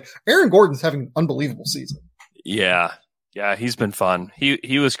is fun. Like Aaron Gordon's having an unbelievable season. Yeah. Yeah. He's been fun.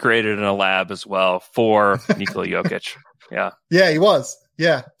 He was created in a lab as well for Nikola Jokic. Yeah. Yeah, he was.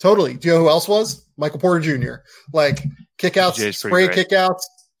 Yeah, totally. Do you know who else was? Michael Porter Jr. Like kickouts, spray kickouts,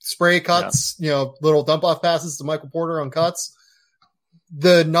 spray cuts, little dump off passes to Michael Porter on cuts.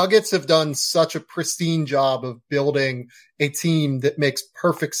 The Nuggets have done such a pristine job of building a team that makes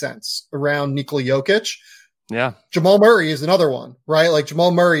perfect sense around Nikola Jokic. Yeah. Jamal Murray is another one, right? Like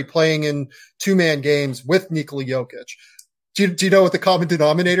Jamal Murray playing in 2-man games with Nikola Jokic. Do you know what the common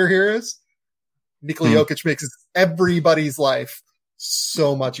denominator here is? Nikola Jokic makes everybody's life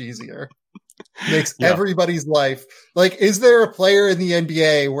so much easier. Makes everybody's life. Like, is there a player in the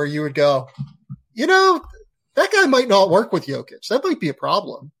NBA where you would go, that guy might not work with Jokic. That might be a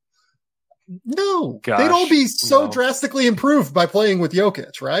problem. No. They'd all be so drastically improved by playing with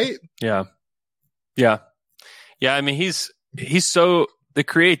Jokic, right? Yeah. Yeah. Yeah. I mean, he's so, the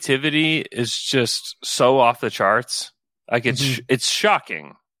creativity is just so off the charts. Like it's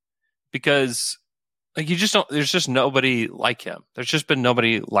shocking because like there's just nobody like him. There's just been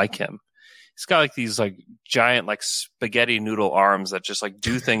nobody like him. He's got like these like giant like spaghetti noodle arms that just like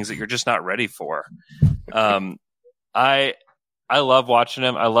do things that you're just not ready for. I love watching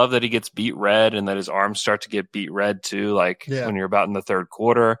him. I love that he gets beat red and that his arms start to get beat red too. Like when you're about in the third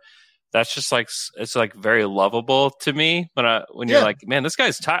quarter, that's just like, it's like very lovable to me. But when you're like, man, this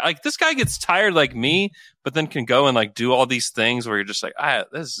guy's tired. Like this guy gets tired like me, but then can go and like do all these things where you're just like,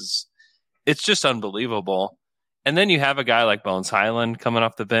 it's just unbelievable. And then you have a guy like Bones Hyland coming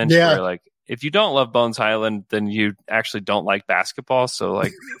off the bench where like, if you don't love Bones Hyland, then you actually don't like basketball. So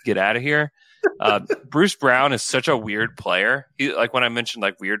like, get out of here. Bruce Brown is such a weird player. He, like when I mentioned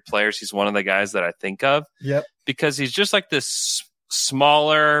like weird players, he's one of the guys that I think of. Yep. Because he's just like this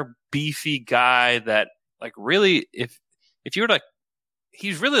smaller, beefy guy that like really, if you were like,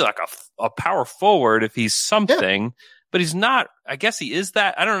 he's really like a power forward if he's something, but he's not. I guess he is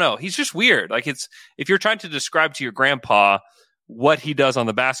that. I don't know. He's just weird. Like if you're trying to describe to your grandpa what he does on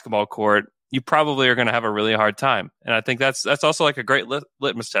the basketball court, you probably are going to have a really hard time. And I think that's also like a great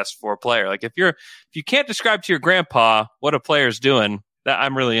litmus test for a player. Like if you can't describe to your grandpa what a player's doing, that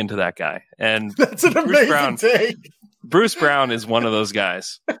I'm really into that guy. And that's an amazing take. Bruce Brown is one of those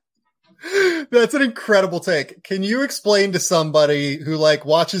guys. That's an incredible take. Can you explain to somebody who like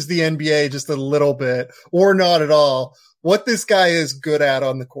watches the NBA just a little bit or not at all what this guy is good at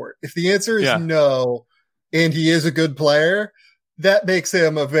on the court? If the answer is no, and he is a good player, that makes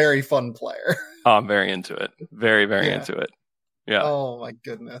him a very fun player. Oh, I'm very into it. Very, very into it. Yeah. Oh my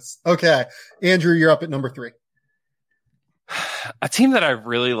goodness. Okay. Andrew, you're up at number 3. A team that I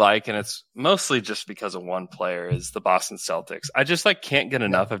really like, and it's mostly just because of one player, is the Boston Celtics. I just like can't get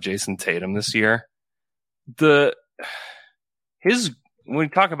enough of Jason Tatum this year. When we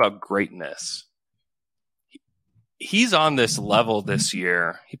talk about greatness, he's on this level this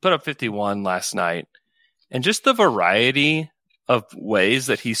year. He put up 51 last night, and just the variety of ways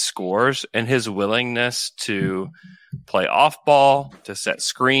that he scores and his willingness to play off ball, to set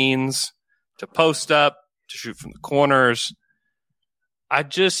screens, to post up, to shoot from the corners. I'm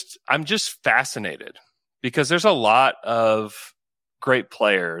just fascinated because there's a lot of great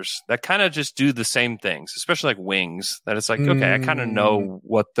players that kind of just do the same things, especially like wings, that it's like, okay, I kind of know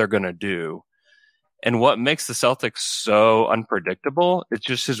what they're going to do. And what makes the Celtics so unpredictable is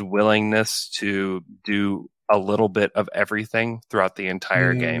just his willingness to do a little bit of everything throughout the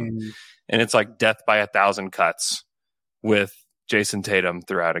entire game. And it's like death by 1,000 cuts with Jason Tatum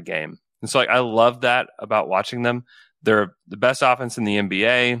throughout a game. And so like, I love that about watching them. They're the best offense in the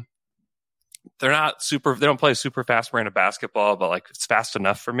NBA. They don't play a super fast brand of basketball, but like it's fast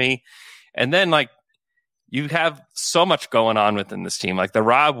enough for me. And then like you have so much going on within this team, like the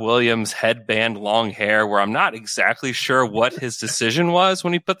Rob Williams headband, long hair, where I'm not exactly sure what his decision was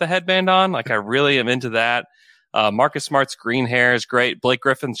when he put the headband on. Like I really am into that. Marcus Smart's green hair is great. Blake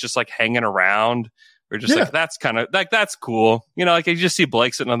Griffin's just like hanging around. We're just like, that's kind of like, that's cool. Like you just see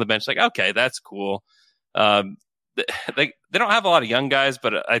Blake sitting on the bench, like, okay, that's cool. They don't have a lot of young guys,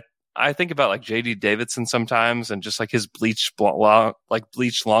 but I think about like JD Davidson sometimes, and just like his bleached long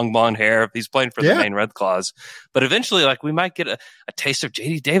blonde hair if he's playing for the Maine Red Claws. But eventually, like, we might get a taste of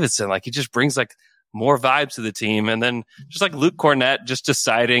JD Davidson. Like, he just brings like more vibes to the team. And then just like Luke Cornett just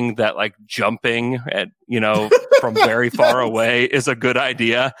deciding that like jumping at, from very far away is a good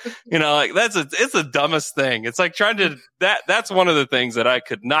idea. Like it's the dumbest thing. It's like that's one of the things that I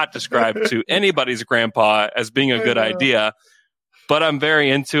could not describe to anybody's grandpa as being a good idea, but I'm very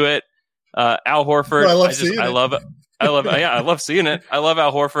into it. Al Horford. I love seeing it. I love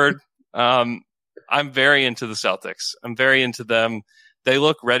Al Horford. I'm very into the Celtics. I'm very into them. They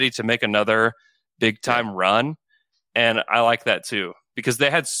look ready to make another big time run, and I like that too, because they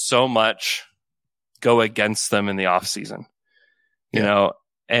had so much go against them in the offseason,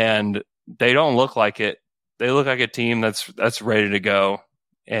 and they don't look like it. They look like a team that's ready to go,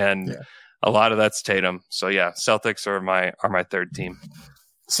 and a lot of that's Tatum. So Celtics are my third team.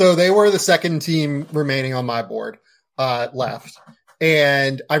 So they were the second team remaining on my board left,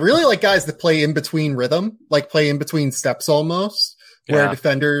 and I really like guys that play in between rhythm, like play in between steps almost. Where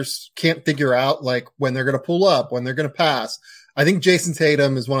defenders can't figure out like when they're going to pull up, when they're going to pass. I think Jason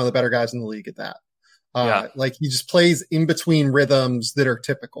Tatum is one of the better guys in the league at that. Like he just plays in between rhythms that are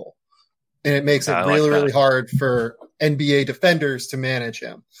typical, and it makes it really hard for NBA defenders to manage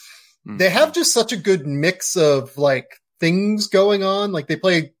him. Mm-hmm. They have just such a good mix of like things going on. Like they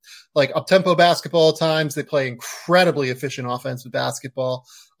play like up-tempo basketball at times. They play incredibly efficient offensive basketball.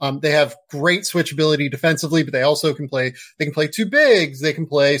 They have great switchability defensively, but they also can play two bigs. They can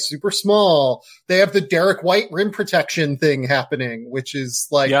play super small. They have the Derek White rim protection thing happening, which is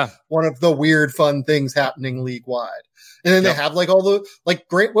like one of the weird fun things happening league wide. And then they have like all the like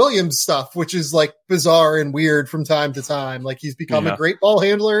Grant Williams stuff, which is like bizarre and weird from time to time. Like he's become a great ball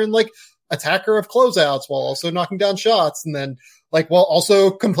handler and like attacker of closeouts while also knocking down shots. And then like, while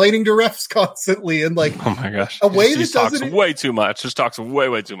also complaining to refs constantly and like, oh my gosh, a way that talks way too much. Just talks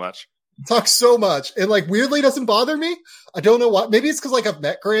way too much. Talks so much and like weirdly doesn't bother me. I don't know why. Maybe it's because like I've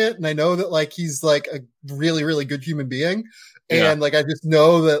met Grant and I know that like he's like a really, really good human being. And like, I just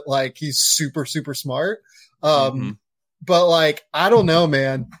know that like he's super, super smart. But like, I don't know,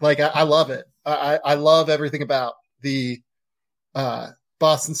 man. Like, I love it. I love everything about the,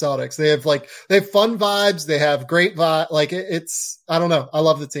 Boston Celtics. They have fun vibes. They have great vibe. Like I don't know. I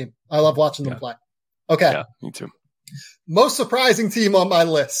love the team. I love watching them play. Okay. Yeah, me too. Most surprising team on my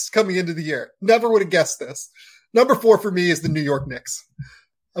list coming into the year. Never would have guessed this. Number 4 for me is the New York Knicks.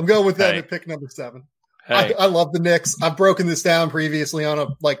 I'm going with them at pick number 7. I love the Knicks. I've broken this down previously on a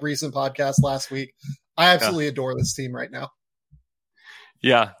like recent podcast last week. I absolutely adore this team right now.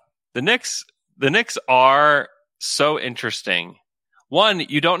 Yeah. The Knicks are so interesting. One,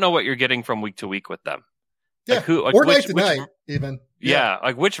 you don't know what you're getting from week to week with them. Yeah, or night to night, even. Yeah,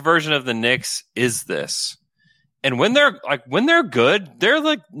 like which version of the Knicks is this? And when they're good, they're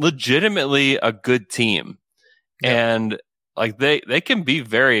like legitimately a good team, and like they can be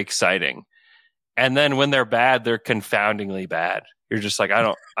very exciting. And then when they're bad, they're confoundingly bad. You're just like, I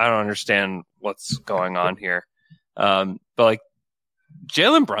don't understand what's going on here. But like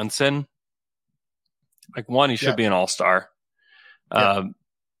Jalen Brunson, like one, he should be an all-star.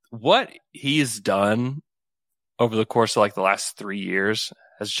 What he's done over the course of like the last 3 years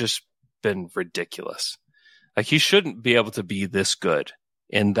has just been ridiculous. Like he shouldn't be able to be this good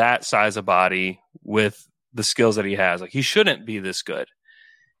in that size of body with the skills that he has. Like he shouldn't be this good.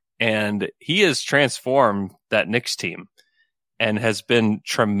 And he has transformed that Knicks team and has been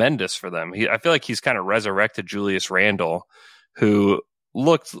tremendous for them. I feel like he's kind of resurrected Julius Randle, who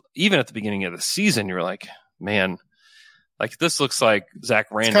looked, even at the beginning of the season, you were like, man, like this looks like Zach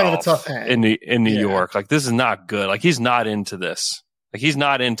Randolph in New York. Like this is not good. Like he's not into this. Like he's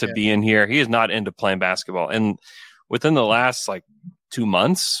not into being here. He is not into playing basketball. And within the last like 2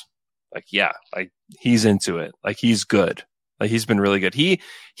 months, like he's into it. Like he's good. Like he's been really good. He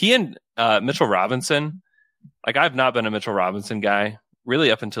and Mitchell Robinson. Like I've not been a Mitchell Robinson guy really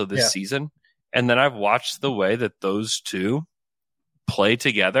up until this season, and then I've watched the way that those two play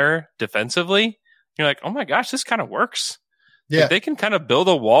together defensively. You're like, oh my gosh, this kind of works. Yeah, like they can kind of build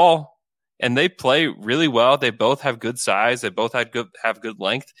a wall, and they play really well. They both have good size. They both have good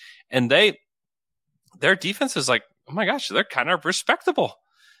length, and their defense is like, oh my gosh, they're kind of respectable.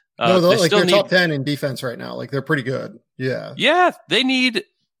 They're top 10 in defense right now. Like they're pretty good. Yeah. Yeah. They need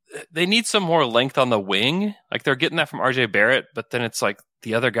some more length on the wing. Like they're getting that from RJ Barrett, but then it's like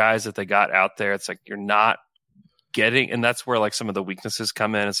the other guys that they got out there. It's like, you're not getting, and that's where like some of the weaknesses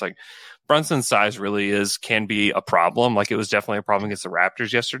come in. It's like Brunson's size really can be a problem. Like it was definitely a problem against the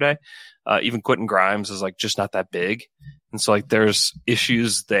Raptors yesterday. Even Quentin Grimes is like just not that big. And so like there's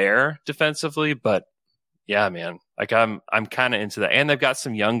issues there defensively, but yeah, man, like I'm kind of into that. And they've got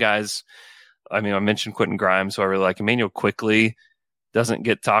some young guys. I mean, I mentioned Quentin Grimes, so I really like. Immanuel Quickley doesn't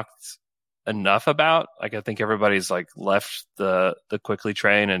get talked enough about. Like I think everybody's like left the Quickley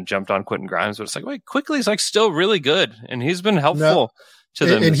train and jumped on Quentin Grimes, but it's like, wait, Quickley's like still really good, and he's been helpful to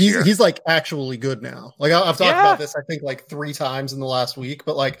them. And he's like actually good now. Like I've talked about this, I think like 3 times in the last week,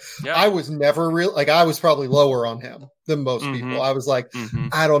 but like I was never real. Like I was probably lower on him than most people. I was like,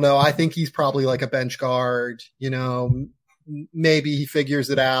 I don't know. I think he's probably like a bench guard. You know, maybe he figures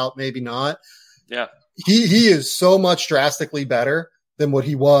it out, maybe not. Yeah, he is so much drastically better than what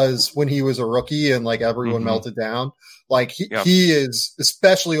he was when he was a rookie and like everyone melted down. Like he is,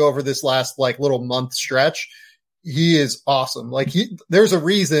 especially over this last like little month stretch, he is awesome. Like there's a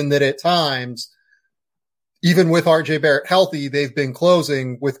reason that at times, even with RJ Barrett healthy, they've been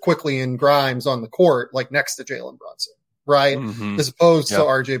closing with Quickley and Grimes on the court, like next to Jalen Brunson, right? As opposed to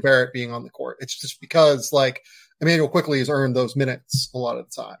RJ Barrett being on the court. It's just because like Immanuel Quickley has earned those minutes a lot of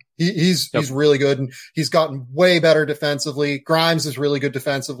the time. He's really good, and he's gotten way better defensively. Grimes is really good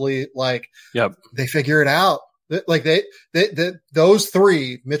defensively. Like they figure it out. Like those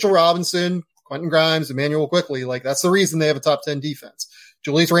 3, Mitchell Robinson, Quentin Grimes, Immanuel Quickley, like that's the reason they have a top 10 defense.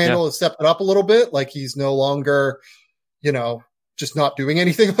 Julius Randle has stepped it up a little bit. Like he's no longer, you know, just not doing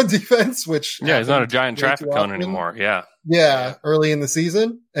anything on defense, which he's not a giant traffic cone anymore. Yeah. Early in the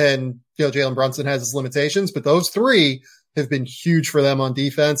season. And, you know, Jalen Brunson has his limitations, but those 3 have been huge for them on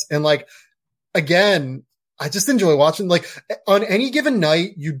defense. And like, again, I just enjoy watching, like on any given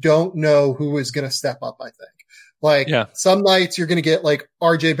night, you don't know who is going to step up. I think like some nights you're going to get like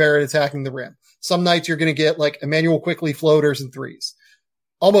RJ Barrett attacking the rim. Some nights you're going to get like Immanuel Quickley floaters and threes.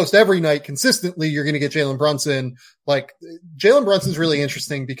 Almost every night consistently, you're going to get Jalen Brunson. Like Jalen Brunson's really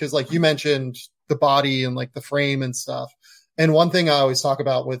interesting because like you mentioned the body and like the frame and stuff. And one thing I always talk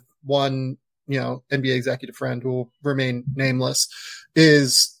about with one, you know, NBA executive friend who will remain nameless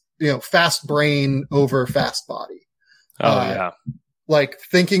is, you know, fast brain over fast body. Like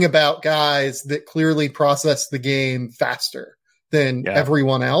thinking about guys that clearly process the game faster than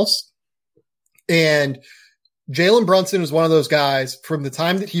everyone else. And Jalen Brunson is one of those guys from the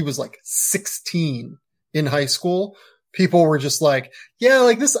time that he was like 16 in high school. People were just like, yeah,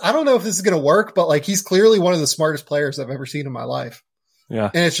 like this, I don't know if this is going to work, but like, he's clearly one of the smartest players I've ever seen in my life. Yeah.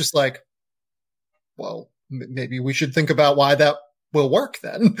 And it's just like, well, maybe we should think about why that will work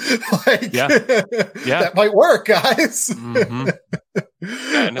then. Like, that might work, guys. And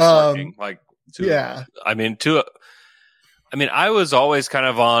it's working. Like, I was always kind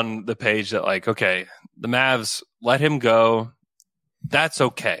of on the page that like, okay, the Mavs let him go. That's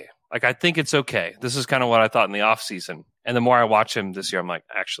okay. Like, I think it's okay. This is kind of what I thought in the offseason. And the more I watch him this year, I'm like,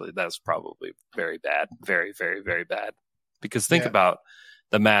 actually, that's probably very bad. Very, very, very bad. Because think about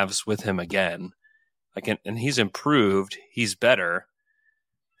the Mavs with him again. Like, and he's improved. He's better.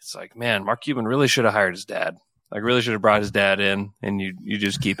 It's like, man, Mark Cuban really should have hired his dad. Like, really should have brought his dad in, and you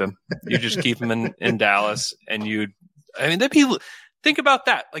just keep him. You just keep him in Dallas, and think about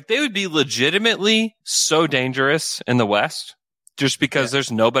that. Like, they would be legitimately so dangerous in the West just because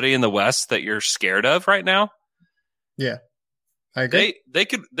there's nobody in the West that you're scared of right now. Yeah. I agree. They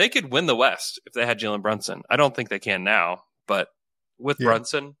could win the West if they had Jalen Brunson. I don't think they can now, but with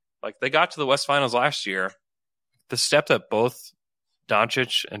Brunson, like they got to the West Finals last year. The step that both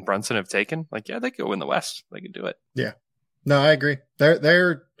Doncic and Brunson have taken, like, they could win the West. They could do it. Yeah. No, I agree.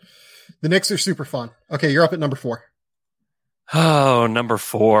 The Knicks are super fun. Okay, you're up at number 4. Oh, number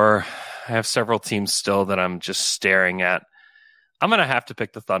 4. I have several teams still that I'm just staring at. I'm going to have to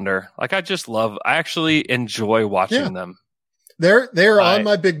pick the Thunder. Like, I actually enjoy watching them. They're on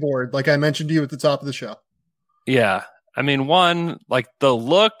my big board, like I mentioned to you at the top of the show. Yeah. I mean, one, like the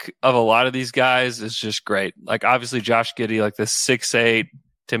look of a lot of these guys is just great. Like, obviously Josh Giddey, like this 6'8",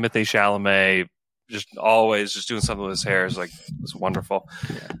 Timothée Chalamet, just always just doing something with his hair is like, it's wonderful.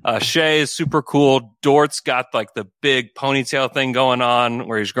 Shea is super cool. Dort's got like the big ponytail thing going on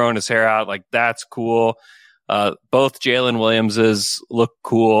where he's growing his hair out. Like, that's cool. Both Jalen Williamses look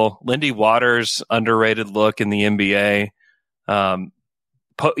cool. Lindy Waters, underrated look in the NBA.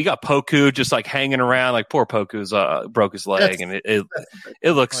 You got Poku just like hanging around. Like, poor Poku's broke his leg, and it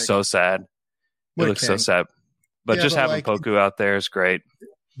looks like, so sad. It looks so sad. But just having Poku out there is great.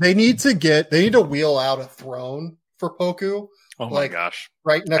 They need to wheel out a throne for Poku. Oh my gosh!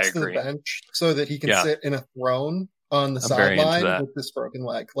 Right next to the bench, so that he can sit in a throne on the sideline with this broken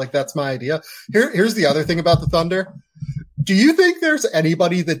leg. Like, that's my idea. Here's the other thing about the Thunder. Do you think there's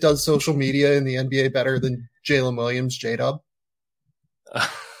anybody that does social media in the NBA better than Jalen Williams, J-Dub?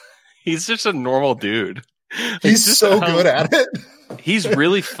 He's just a normal dude. He's so good at it. He's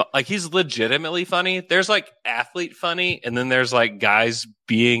really he's legitimately funny. There's like athlete funny, and then there's like guys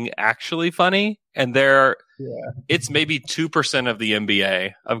being actually funny, and it's maybe 2% of the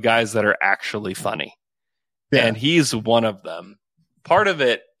NBA of guys that are actually funny. Yeah. And he's one of them. Part of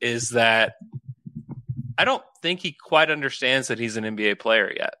it is that I don't think he quite understands that he's an NBA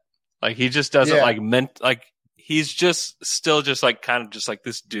player yet. Like, he just doesn't he's just still just like kind of just like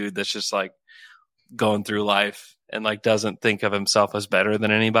this dude that's just like going through life and like doesn't think of himself as better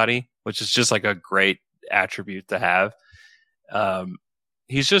than anybody, which is just like a great attribute to have.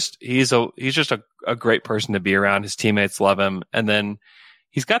 He's just a great person to be around. His teammates love him. And then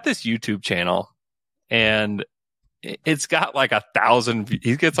he's got this YouTube channel, and it's got like 1,000.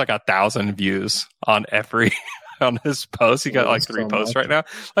 He gets like 1,000 views on every on his post. He got like 3 posts right now.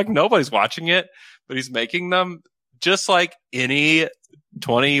 Like, nobody's watching it, but he's making them just like any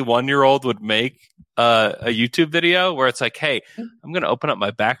 21-year-old would make a YouTube video, where it's like, hey, I'm going to open up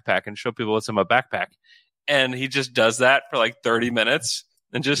my backpack and show people what's in my backpack. And he just does that for like 30 minutes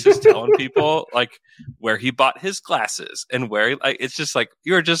and just is telling people like where he bought his glasses and where it's just like,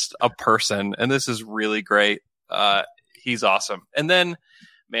 you're just a person, and this is really great. He's awesome. And then,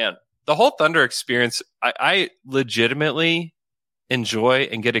 man, the whole Thunder experience, I legitimately enjoy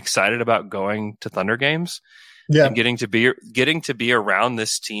and get excited about going to Thunder games. Yeah. And getting to be around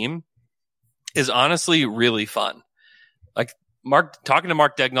this team is honestly really fun. Like, talking to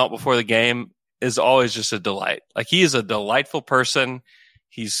Mark Daigneault before the game is always just a delight. Like, he is a delightful person.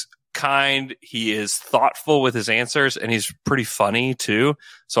 He's kind. He is thoughtful with his answers, and he's pretty funny too.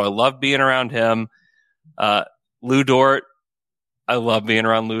 So I love being around him. Lou Dort. I love being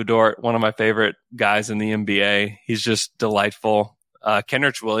around Lou Dort. One of my favorite guys in the NBA. He's just delightful.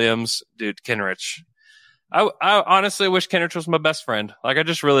 Kenrich Williams, dude, Kenrich. I honestly wish Kenrich was my best friend. Like, I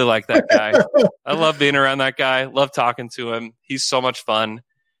just really like that guy. I love being around that guy. Love talking to him. He's so much fun.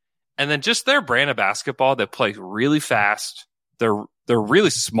 And then just their brand of basketball, they play really fast. They're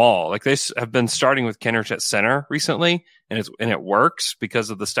really small. Like, they have been starting with Kenrich at center recently, and it works because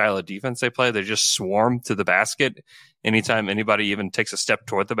of the style of defense they play. They just swarm to the basket. Anytime anybody even takes a step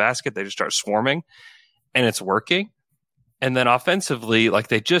toward the basket, they just start swarming, and it's working. And then offensively, like,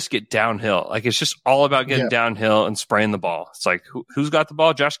 they just get downhill. Like, it's just all about getting downhill and spraying the ball. It's like, who's got the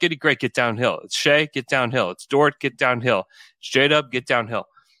ball? Josh Giddey, great, get downhill. It's Shea, get downhill. It's Dort, get downhill. It's J-Dub, get downhill.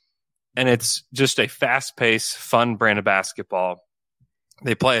 And it's just a fast-paced, fun brand of basketball.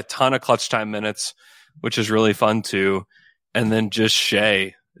 They play a ton of clutch time minutes, which is really fun too. And then just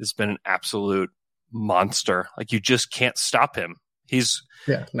Shea has been an absolute monster. Like, you just can't stop him. He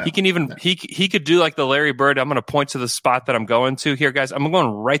could do like the Larry Bird. I'm going to point to the spot that I'm going to here, guys. I'm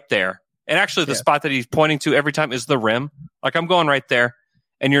going right there. And actually the spot that he's pointing to every time is the rim. Like, I'm going right there,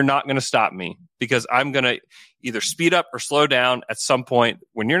 and you're not going to stop me, because I'm going to either speed up or slow down at some point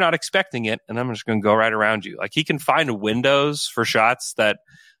when you're not expecting it. And I'm just going to go right around you. Like, he can find windows for shots that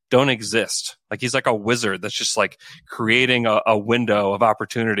don't exist. Like, he's like a wizard that's just like creating a window of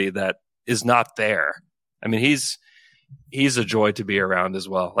opportunity that is not there. I mean, he's a joy to be around as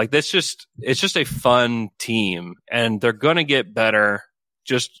well. Like, it's just a fun team, and they're going to get better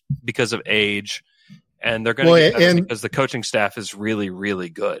just because of age, and they're going to get better because the coaching staff is really, really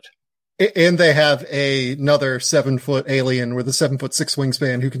good. And they have another 7-foot alien with a 7'6"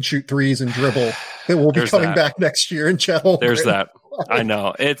 wingspan who can shoot threes and dribble that will be coming back next year in Chet Holmgren. There's that. I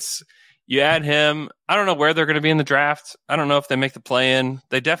know. You add him. I don't know where they're going to be in the draft. I don't know if they make the play-in.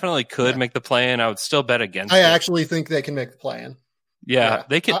 They definitely could make the play-in. I would still bet against it. I actually think they can make the play-in. Yeah,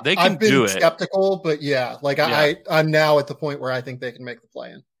 they can. They can I've been do it. Skeptical, but I'm now at the point where I think they can make the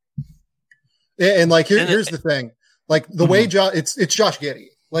play-in. And like, here's the thing. Like, the way it's Josh Giddey.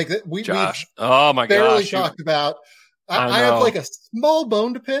 Like, Josh. Oh my gosh. Barely talked about. I have like a small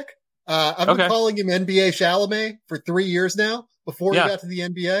bone to pick. I've been calling him NBA Chalamet for 3 years now. Before he got to the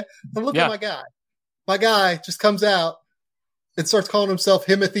NBA, and look at my guy. My guy just comes out and starts calling himself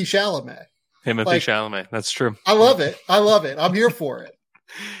Himothy Chalamet. Chalamet. That's true. I love it. I'm here for it.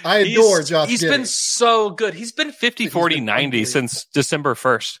 I adore Josh Giddey. He's been so good. He's been 50, 40, 90 since December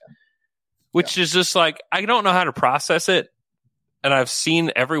 1st, which is just like, I don't know how to process it. And I've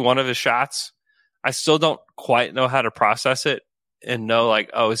seen every one of his shots. I still don't quite know how to process it. And know,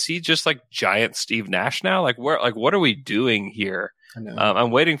 like, oh, is he just like giant Steve Nash now? Like, what are we doing here? I'm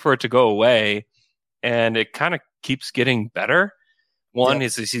waiting for it to go away, and it kind of keeps getting better. One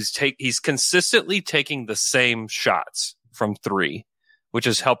is he's consistently taking the same shots from three, which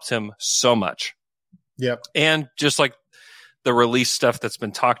has helped him so much. Yep. And just like the release stuff that's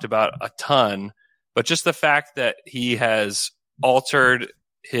been talked about a ton, but just the fact that he has altered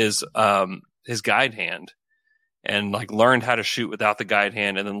his guide hand and like learned how to shoot without the guide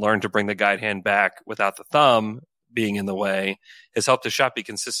hand and then learned to bring the guide hand back without the thumb being in the way has helped his shot be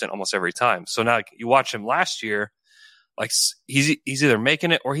consistent almost every time. So now like, you watch him last year, like he's either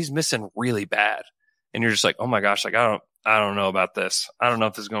making it or he's missing really bad. And you're just like, oh my gosh, like I don't know about this. I don't know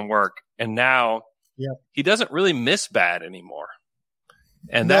if this is going to work. And now he doesn't really miss bad anymore.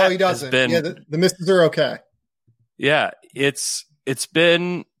 And no, that he doesn't. Has been, the misses are okay. Yeah, it's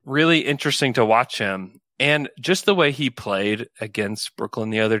been really interesting to watch him. And just the way he played against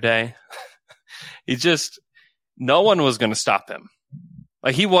Brooklyn the other day, no one was going to stop him.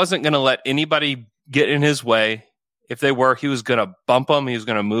 Like he wasn't going to let anybody get in his way. If they were, he was going to bump them. He was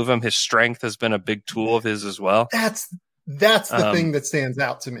going to move them. His strength has been a big tool of his as well. That's the thing that stands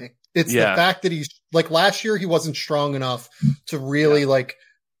out to me. It's the fact that he's like last year, he wasn't strong enough to really like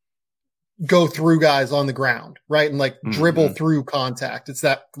go through guys on the ground, right? And like dribble through contact. It's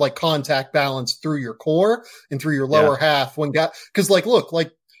that like contact balance through your core and through your lower half cause like, look,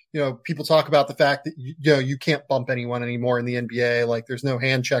 like, people talk about the fact that, you can't bump anyone anymore in the NBA. Like there's no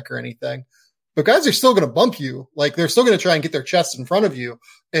hand check or anything, but guys are still going to bump you. Like they're still going to try and get their chest in front of you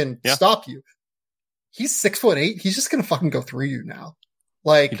and stop you. He's 6'8". He's just going to fucking go through you now.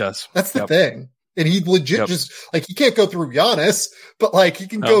 Like, he does. That's the thing. And he legit just like, he can't go through Giannis, but like he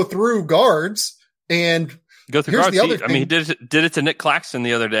can go through guards and go through guards. I mean, he did it to Nick Claxton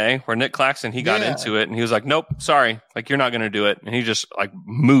the other day where Nick Claxton, he got into it and he was like, nope, sorry. Like you're not going to do it. And he just like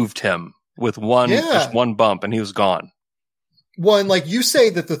moved him with just one bump and he was gone. One, like you say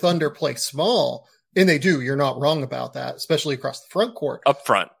that the Thunder play small and they do, you're not wrong about that, especially across the front court. Up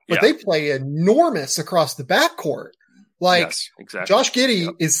front. But they play enormous across the back court. Like yes, exactly. Josh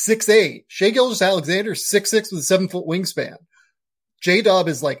Giddey is 6'8". Shai Gilgeous-Alexander is 6'6" with a 7-foot wingspan. J-Dub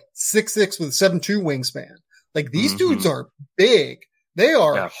is like 6'6" with a 7'2" wingspan. Like these dudes are big. They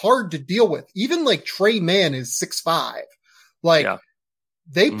are hard to deal with. Even like Trey Mann is 6'5". Like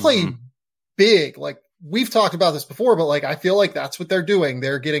they play big. Like we've talked about this before, but like I feel like that's what they're doing.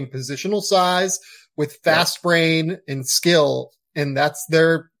 They're getting positional size with fast brain and skill, and that's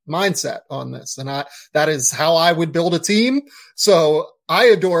their mindset on this. And that is how I would build a team. So I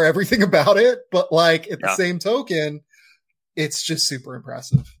adore everything about it, but like at the same token, it's just super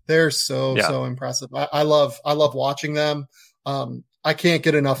impressive. They're so impressive. I love watching them. I can't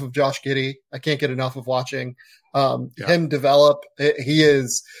get enough of Josh Giddey. I can't get enough of watching him develop.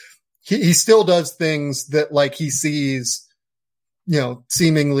 He still does things that like he sees,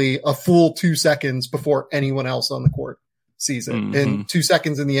 seemingly a full 2 seconds before anyone else on the court sees it. And 2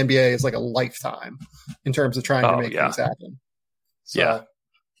 seconds in the NBA is like a lifetime in terms of trying to make things happen. So,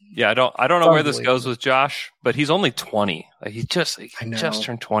 I don't know where this goes with Josh, but he's only 20. Like he just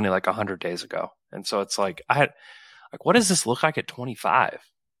turned 20 like 100 days ago. And so it's like, what does this look like at 25?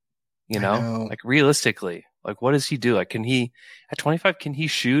 Like realistically, like what does he do? Like at 25, can he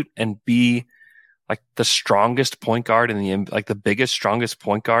shoot and be like the strongest point guard the biggest, strongest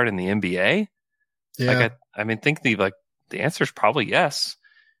point guard in the NBA? Yeah. Like the answer is probably yes.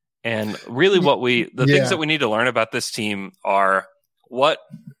 And really the things that we need to learn about this team are what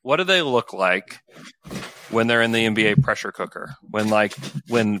do they look like when they're in the NBA pressure cooker?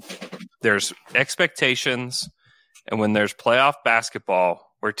 When there's expectations and when there's playoff basketball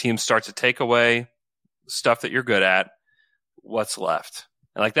where teams start to take away stuff that you're good at, what's left?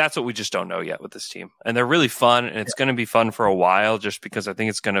 And like that's what we just don't know yet with this team. And they're really fun, and it's going to be fun for a while just because I think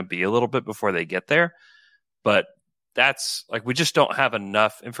it's going to be a little bit before they get there. But that's like we just don't have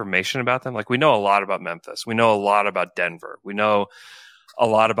enough information about them. Like we know a lot about Memphis. We know a lot about Denver. We know a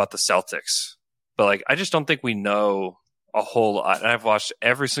lot about the Celtics. But like I just don't think we know a whole lot. And I've watched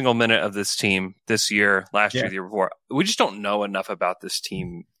every single minute of this team this year, last year, the year before. We just don't know enough about this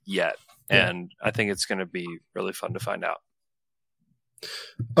team yet. Yeah. And I think it's going to be really fun to find out.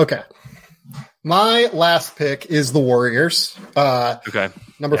 Okay. My last pick is the Warriors. Okay.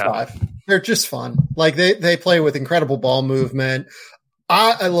 Number 5. They're just fun. Like they play with incredible ball movement.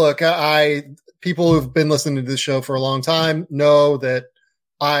 People who've been listening to this show for a long time know that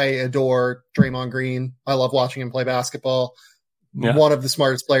I adore Draymond Green. I love watching him play basketball. Yeah. One of the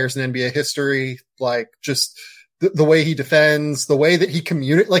smartest players in NBA history. Like just the way he defends, the way that he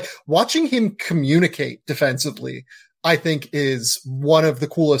like watching him communicate defensively, I think is one of the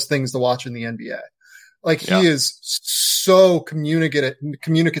coolest things to watch in the NBA. Like he is so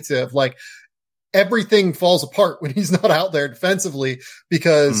communicative. Like everything falls apart when he's not out there defensively,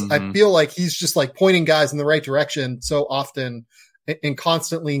 because I feel like he's just like pointing guys in the right direction so often and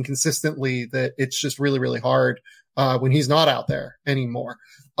constantly and consistently that it's just really, really hard when he's not out there anymore.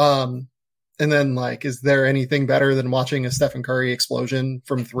 And then like, is there anything better than watching a Stephen Curry explosion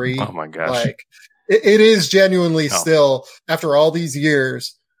from three? Oh my gosh. Like it is genuinely still, after all these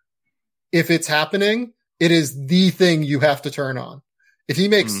years, if it's happening, it is the thing you have to turn on. If he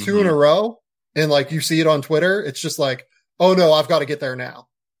makes two in a row and like you see it on Twitter, it's just like, oh no, I've got to get there now.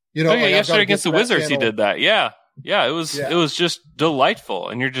 You know, yesterday against the Wizards, he did that. Yeah. It was just delightful.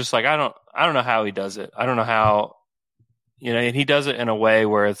 And you're just like, I don't know how he does it. I don't know how, and he does it in a way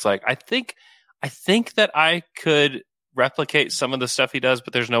where it's like, I think that I could replicate some of the stuff he does,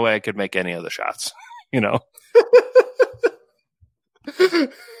 but there's no way I could make any of the shots,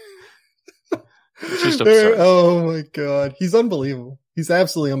 It's just absurd. Oh my God. He's unbelievable. He's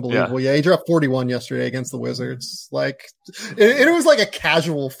absolutely unbelievable. Yeah, he dropped 41 yesterday against the Wizards. Like, it was like a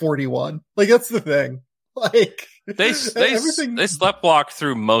casual 41. Like, that's the thing. Like, they slept walked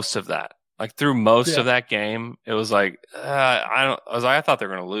through most of that. Like, through most of that game, it was like, I thought they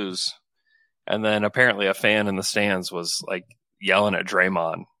were going to lose. And then apparently a fan in the stands was like yelling at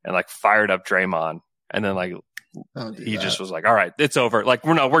Draymond and like fired up Draymond. And then like, he just was like, all right, it's over. Like,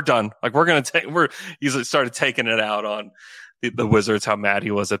 we're done. Like, he started taking it out on the Wizards, how mad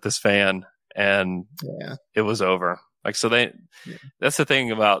he was at this fan. And it was over. Like, so that's the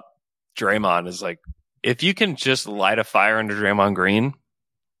thing about Draymond is like, if you can just light a fire under Draymond Green,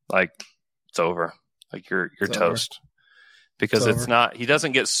 like it's over. Like you're toast. Because it's not, he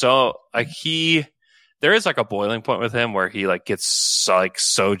doesn't get so like there is like a boiling point with him where he like gets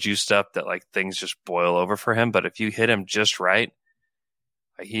so juiced up that like things just boil over for him. But if you hit him just right,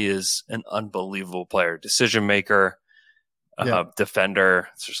 he is an unbelievable player, decision maker, defender.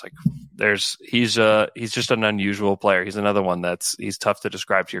 It's just like he's just an unusual player. He's another one he's tough to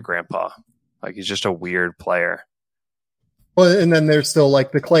describe to your grandpa. Like he's just a weird player. Well, and then there's still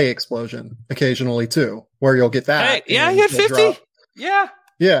like the Clay explosion occasionally too, where you'll get that. Hey, he had 50. Yeah.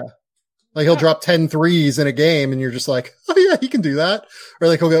 Like he'll drop 10 threes in a game and you're just like, oh yeah, he can do that. Or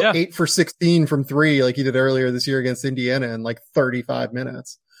like he'll go 8 for 16 from 3 like he did earlier this year against Indiana in like 35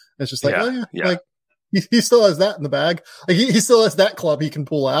 minutes. And it's just like, like he still has that in the bag. Like he still has that club he can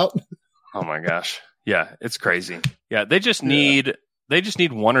pull out. Oh my gosh. Yeah, it's crazy. Yeah, they just need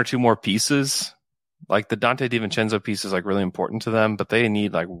one or two more pieces. Like the Dante DiVincenzo piece is like really important to them, but they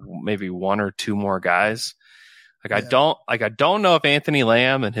need like maybe one or two more guys. Like I don't know if Anthony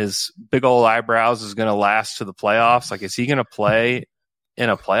Lamb and his big old eyebrows is going to last to the playoffs. Like, is he going to play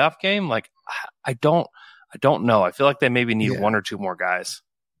in a playoff game? Like, I don't know. I feel like they maybe need one or two more guys.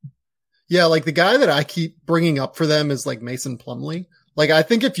 Yeah. Like the guy that I keep bringing up for them is like Mason Plumlee. Like, I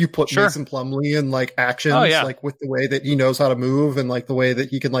think if you put Mason Plumlee in like actions, like with the way that he knows how to move and like the way that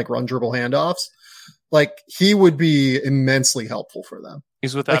he can like run dribble handoffs, like he would be immensely helpful for them.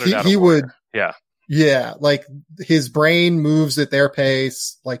 He's without like, a doubt. He would. Yeah. Yeah. Like his brain moves at their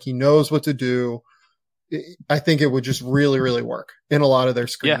pace. Like he knows what to do. I think it would just really, really work in a lot of their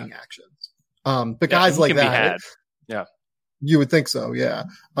screening actions. But guys like that, you would think so. Yeah.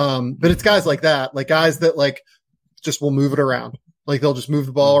 But it's guys like that, like guys that like just will move it around. Like they'll just move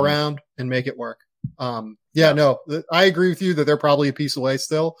the ball around and make it work. No, I agree with you that they're probably a piece away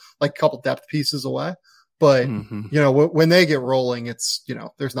still, like a couple depth pieces away. But, when they get rolling, it's,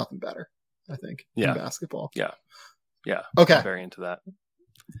 there's nothing better, I think, in basketball. Yeah. Yeah. Okay. I'm very into that.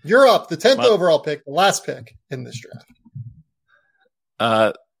 You're up. The 10th overall pick, the last pick in this draft.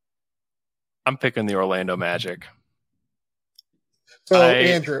 I'm picking the Orlando Magic. So,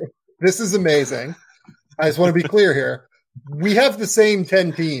 Andrew, this is amazing. I just want to be clear here. We have the same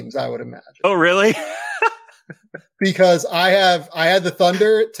 10 teams, I would imagine. Oh, really? Because I had the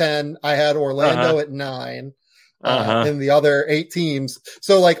Thunder at 10. I had Orlando at 9. And the other 8 teams.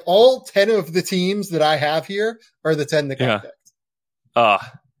 So like all 10 of the teams that I have here are the 10 that got picked.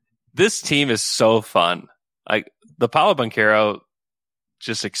 This team is so fun. Like the Paolo Banchero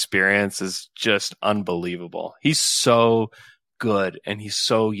experience is just unbelievable. He's so good and he's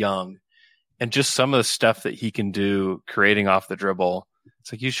so young. And just some of the stuff that he can do creating off the dribble.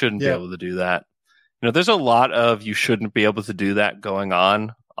 It's like, you shouldn't be able to do that. There's a lot of you shouldn't be able to do that going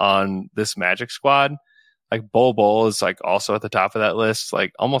on this Magic squad. Like Bol is like also at the top of that list.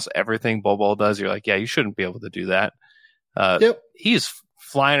 Like almost everything Bol does, you're like, yeah, you shouldn't be able to do that. He's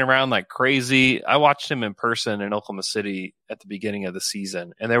flying around like crazy. I watched him in person in Oklahoma City at the beginning of the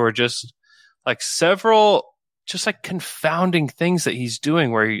season, and there were just like several just like confounding things that he's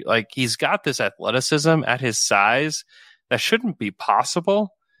doing where he's got this athleticism at his size that shouldn't be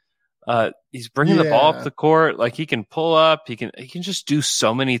possible. He's bringing the ball up the court. Like, he can pull up. He can just do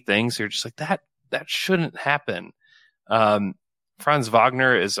so many things. You're just like, that shouldn't happen. Franz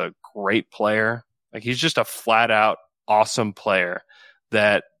Wagner is a great player. Like, he's just a flat out awesome player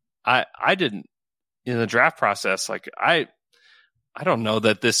that I didn't in the draft process. Like, I don't know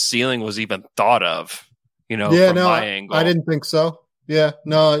that this ceiling was even thought of, from my angle. I didn't think so. Yeah,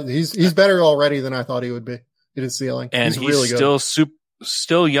 no, he's better already than I thought he would be in his ceiling. And he's really good.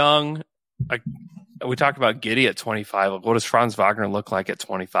 Still young. Like, we talked about Giddey at 25. Like, what does Franz Wagner look like at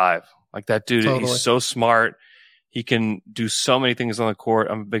 25? Like, that dude, totally. He's so smart. He can do so many things on the court.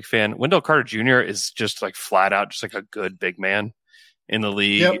 I'm a big fan. Wendell Carter Jr. is just like flat out, just like a good big man in the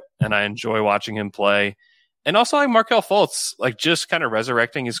league. And I enjoy watching him play. And also like Markelle Fultz, like just kind of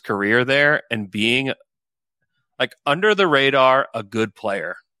resurrecting his career there and being like under the radar, a good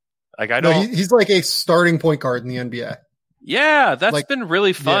player. Like, he's like a starting point guard in the NBA. Yeah, that's been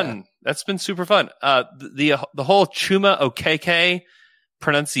really fun. Yeah. That's been super fun. The whole Chuma Okeke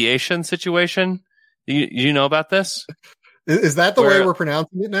pronunciation situation. You know about this? Is that the way we're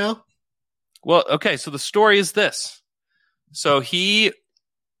pronouncing it now? Well, okay. So the story is this. So he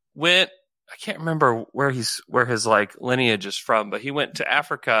went. I can't remember where his like lineage is from, but he went to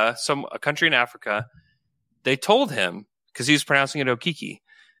Africa, a country in Africa. They told him, because he was pronouncing it Okiki.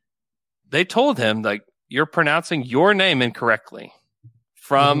 They told him, like, you're pronouncing your name incorrectly.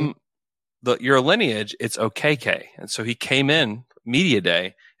 From your lineage, it's Okeke. And so he came in media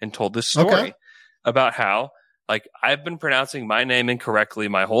day and told this story about how, like, I've been pronouncing my name incorrectly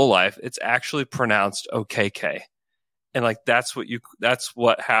my whole life. It's actually pronounced Okeke. And like, how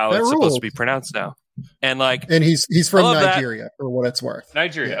it's supposed to be pronounced now. And like, and he's from Nigeria for what it's worth.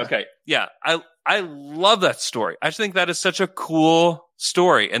 Nigeria. Yeah. Okay. Yeah. I love that story. I just think that is such a cool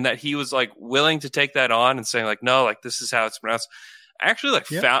story, and that he was like willing to take that on and saying like, no, like, this is how it's pronounced. I actually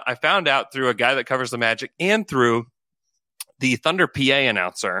I found out through a guy that covers the Magic and through the Thunder PA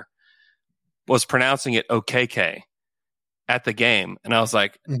announcer was pronouncing it Okeke at the game. And I was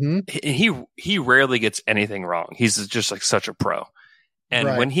like, he rarely gets anything wrong. He's just like such a pro.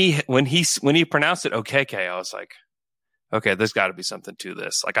 And when he pronounced it Okeke, I was like, okay, there's got to be something to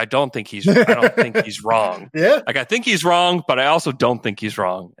this. Like, I don't think he's wrong. Yeah. Like, I think he's wrong, but I also don't think he's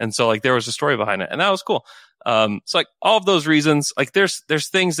wrong. And so like, there was a story behind it, and that was cool. So like, all of those reasons, like, there's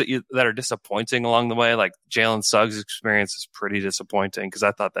things that are disappointing along the way. Like, Jalen Suggs' experience is pretty disappointing, because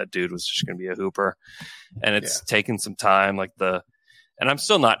I thought that dude was just going to be a hooper, and it's taken some time. And I'm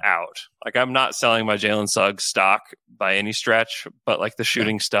still not out. Like, I'm not selling my Jalen Suggs stock by any stretch, but like, the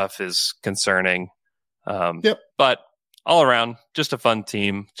shooting stuff is concerning. But all around, just a fun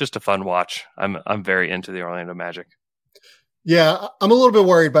team, just a fun watch. I'm very into the Orlando Magic. Yeah, I'm a little bit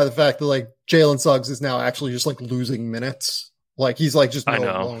worried by the fact that like Jalen Suggs is now actually just like losing minutes. Like, he's like just no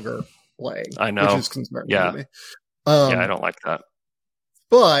longer playing. I know, which is concerning to me. I don't like that.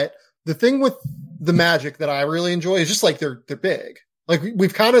 But the thing with the Magic that I really enjoy is just like they're big. Like,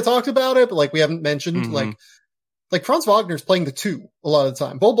 we've kind of talked about it, but like, we haven't mentioned like Franz Wagner's playing the 2 a lot of the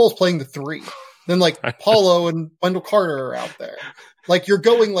time. Bol playing the 3. Then like Paulo and Wendell Carter are out there. Like, you're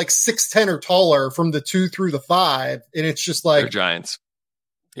going like 6'10" or taller from the 2 through the 5. And it's just like, they're giants.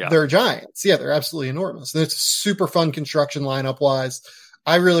 Yeah. They're giants. Yeah. They're absolutely enormous. And it's super fun construction lineup wise.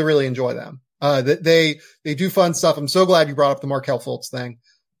 I really, really enjoy them. They do fun stuff. I'm so glad you brought up the Markelle Fultz thing.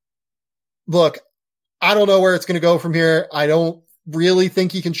 Look, I don't know where it's going to go from here. I don't really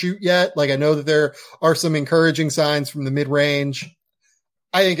think he can shoot yet. Like, I know that there are some encouraging signs from the mid range.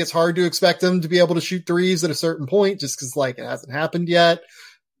 I think it's hard to expect him to be able to shoot threes at a certain point, just because like it hasn't happened yet.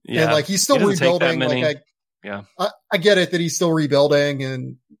 Yeah. And like, he's still rebuilding. I get it that he's still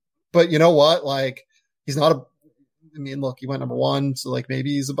rebuilding, but you know what? Like, he's not look, he went number 1, so like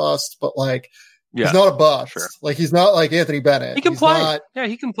maybe he's a bust, but like, he's not a bust. Sure. Like, he's not like Anthony Bennett. He can play.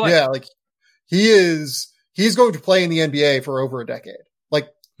 He can play. Yeah. Like, he's going to play in the NBA for over a decade. Like,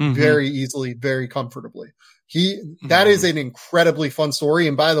 very easily, very comfortably. That is an incredibly fun story.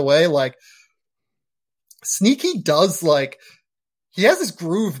 And by the way, like, Sneaky does like, he has his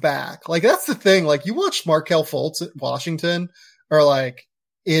groove back. Like, that's the thing. Like, you watch Markelle Fultz at Washington, or like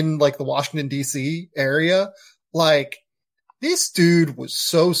in like the Washington DC area, like, this dude was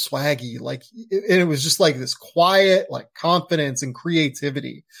so swaggy. Like, it was just like this quiet, like, confidence and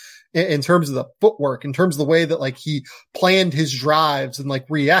creativity in terms of the footwork, in terms of the way that like he planned his drives and like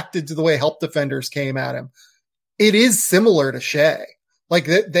reacted to the way help defenders came at him. It is similar to Shea. Like,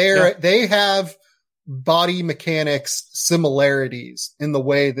 they have body mechanics similarities in the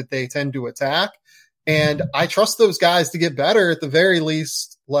way that they tend to attack. And I trust those guys to get better at the very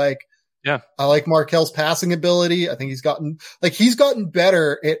least. Like, Yeah. I like Markel's passing ability. I think he's gotten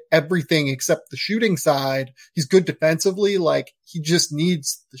better at everything except the shooting side. He's good defensively. Like, he just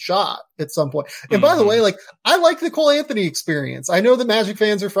needs the shot at some point. And by the way, like, I like the Cole Anthony experience. I know the Magic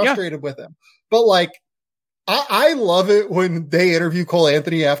fans are frustrated with him, but like, I love it when they interview Cole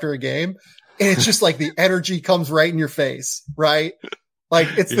Anthony after a game and it's just like the energy comes right in your face, right? Like,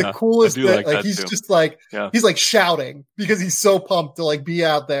 it's the coolest thing. Like he's too. Just like, he's like shouting because he's so pumped to like be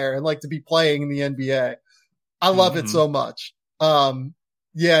out there and like to be playing in the NBA. I love it so much. I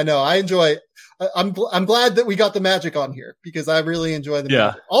enjoy it. I'm glad that we got the Magic on here because I really enjoy the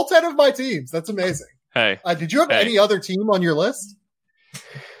Magic. All 10 of my teams. That's amazing. Hey, did you have any other team on your list?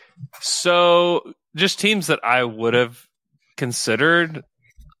 So just teams that I would have considered.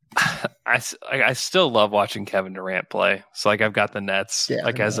 I still love watching Kevin Durant play. So like I've got the Nets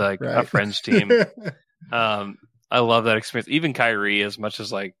as a fringe team. I love that experience. Even Kyrie, as much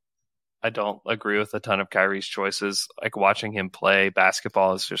as like I don't agree with a ton of Kyrie's choices, like watching him play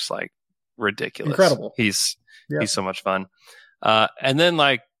basketball is just like ridiculous. Incredible. He's so much fun. And then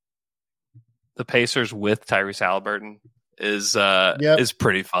like the Pacers with Tyrese Halliburton is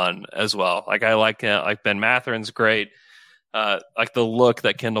pretty fun as well. Like I like Ben Matherin's great. Like the look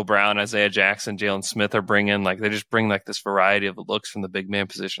that Kendall Brown, Isaiah Jackson, Jalen Smith are bringing, like they just bring like this variety of looks from the big man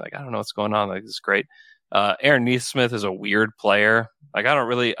position. Like, I don't know what's going on. Like, this is great. Aaron Nesmith is a weird player. Like, I don't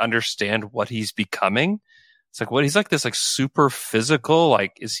really understand what he's becoming. It's like, he's like this like super physical.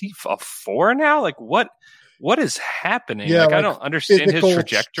 Like, is he a 4 now? Like, what is happening? Yeah, like I don't understand his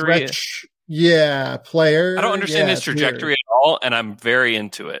trajectory. Player. I don't understand his trajectory at all. And I'm very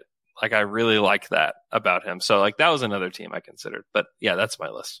into it. Like, I really like that about him. So, like, that was another team I considered. But, yeah, that's my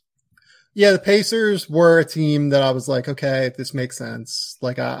list. Yeah, the Pacers were a team that I was like, okay, this makes sense.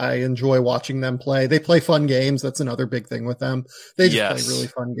 Like, I enjoy watching them play. They play fun games. That's another big thing with them. They just play really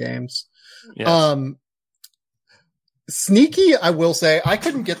fun games. Yes. Sneaky, I will say, I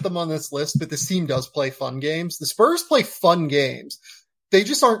couldn't get them on this list, but this team does play fun games. The Spurs play fun games. They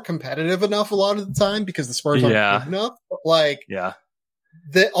just aren't competitive enough a lot of the time because the Spurs aren't good enough. But, like,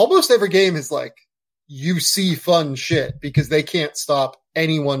 almost every game is like, you see fun shit because they can't stop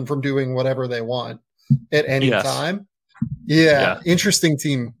anyone from doing whatever they want at any time. Interesting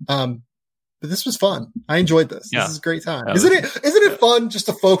team. But this was fun. I enjoyed this. This is a great time. Isn't it fun just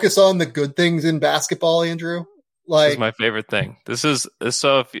to focus on the good things in basketball, Andrew? Like, this is my favorite thing.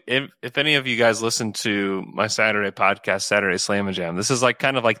 So if any of you guys listen to my Saturday podcast, Saturday Slam and Jam, this is like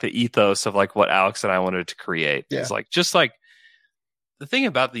kind of like the ethos of like what Alex and I wanted to create. It's like, just like, the thing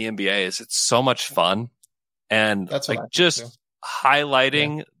about the NBA is it's so much fun, and that's like just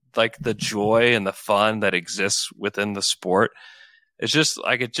highlighting like the joy and the fun that exists within the sport. It's just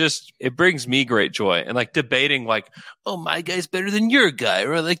like, it brings me great joy, and like debating like, oh, my guy's better than your guy,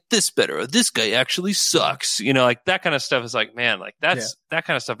 or like this better, or this guy actually sucks. You know, like that kind of stuff is like, man, like that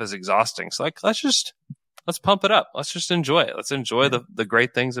kind of stuff is exhausting. So like, let's pump it up. Let's just enjoy it. Let's enjoy the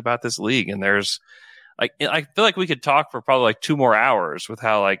great things about this league. And there's, like, I feel like we could talk for probably like 2 more hours with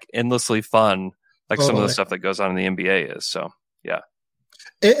how like endlessly fun like some of the stuff that goes on in the NBA is. So yeah.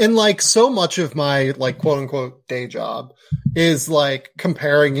 And like so much of my like quote unquote day job is like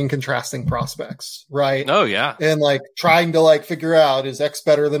comparing and contrasting prospects, right? Oh yeah. And like trying to like figure out, is X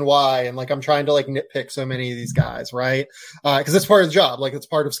better than Y? And like I'm trying to like nitpick so many of these guys, right? Because it's part of the job. Like it's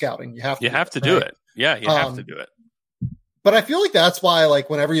part of scouting. You have to do it. Yeah, you have to do it. But I feel like that's why, like,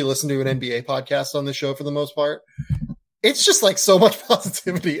 whenever you listen to an NBA podcast on the show, for the most part, it's just like so much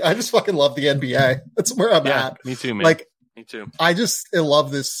positivity. I just fucking love the NBA. That's where I'm at. Me too, man. Like, me too. I love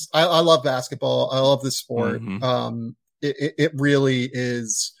this. I love basketball. I love this sport. Mm-hmm. It really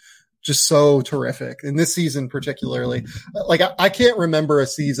is just so terrific. And this season, particularly, like, I can't remember a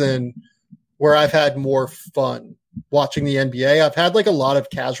season where I've had more fun watching the NBA. I've had like a lot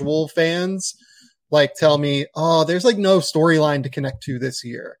of casual fans like tell me, oh, there's like no storyline to connect to this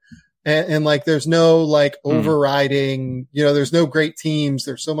year. And like, there's no like overriding, you know, there's no great teams.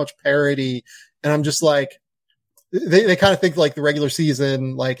 There's so much parity. And I'm just like, they kind of think like the regular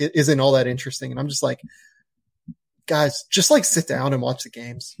season, like it isn't all that interesting. And I'm just like, guys, just like sit down and watch the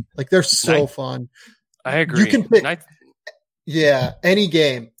games. Like they're so fun. I agree. You can pick, any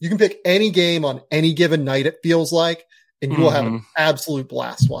game. You can pick any game on any given night, it feels like, and you will have an absolute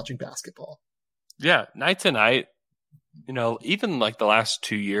blast watching basketball. Yeah, night to night, you know, even like the last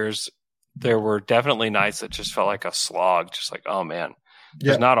 2 years, there were definitely nights that just felt like a slog. Just like, oh man,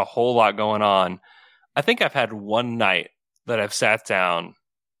 there's not a whole lot going on. I think I've had one night that I've sat down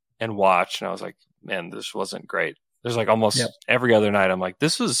and watched, and I was like, man, this wasn't great. There's like almost every other night, I'm like,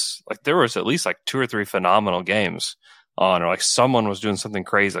 this was like, there was at least like 2 or 3 phenomenal games on, or like someone was doing something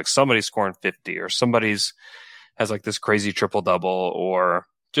crazy, like somebody's scoring 50 or somebody's has like this crazy triple double, or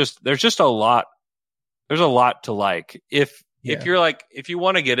just there's just a lot. There's a lot to like. If you're like, if you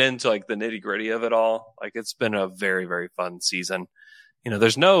want to get into like the nitty gritty of it all, like it's been a very, very fun season. You know,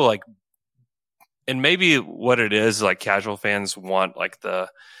 there's no like, and maybe what it is, like casual fans want like the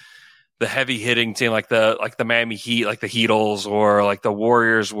heavy hitting team, like the Miami Heat, like the Heatles, or like the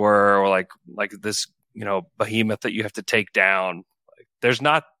Warriors were, or like this, you know, behemoth that you have to take down. Like, there's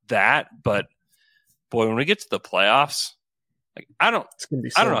not that, but boy, when we get to the playoffs, like I don't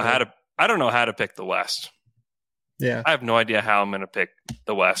know how to pick the West. Yeah. I have no idea how I'm going to pick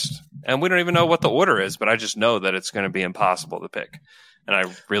the West. And we don't even know what the order is, but I just know that it's going to be impossible to pick. And I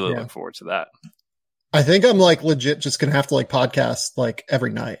really look forward to that. I think I'm like legit just going to have to like podcast like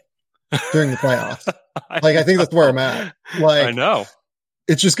every night during the playoffs. I think that's where I'm at. Like, I know.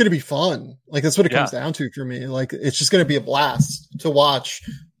 It's just going to be fun. Like, that's what it comes down to for me. Like, it's just going to be a blast to watch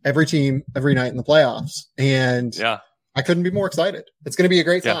every team every night in the playoffs. And I couldn't be more excited. It's going to be a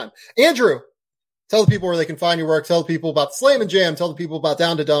great time. Andrew, tell the people where they can find your work. Tell the people about the Slam and Jam. Tell the people about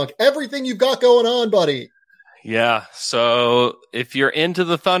Down to Dunk. Everything you've got going on, buddy. Yeah. So if you're into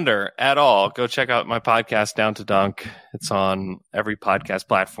the Thunder at all, go check out my podcast, Down to Dunk. It's on every podcast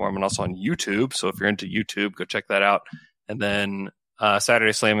platform and also on YouTube. So if you're into YouTube, go check that out. And then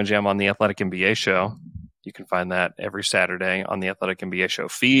Saturday Slam and Jam on the Athletic NBA show. You can find that every Saturday on the Athletic NBA show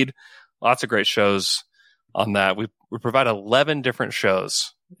feed. Lots of great shows on that. We provide 11 different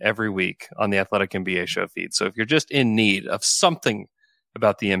shows every week on the Athletic NBA show feed. So if you're just in need of something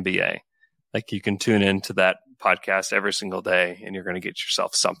about the NBA, like you can tune into that podcast every single day and you're going to get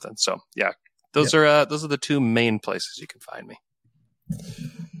yourself something. So yeah, those are the two main places you can find me.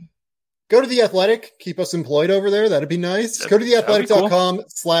 Go to The Athletic. Keep us employed over there. That'd be nice. Go to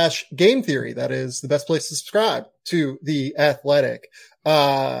theathletic.com/game theory. That is the best place to subscribe to The Athletic.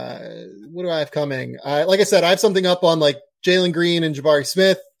 What do I have coming? Like I said, I have something up on like Jalen Green and Jabari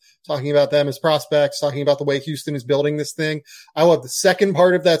Smith, talking about them as prospects, talking about the way Houston is building this thing. I will have the second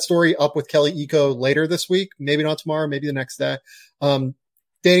part of that story up with Kelly Iko later this week. Maybe not tomorrow, maybe the next day.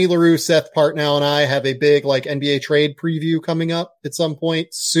 Danny LaRue, Seth Partnow, and I have a big like NBA trade preview coming up at some point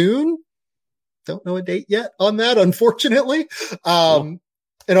soon. Don't know a date yet on that, unfortunately. And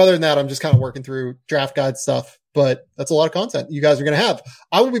other than that, I'm just kind of working through draft guide stuff, but that's a lot of content you guys are going to have.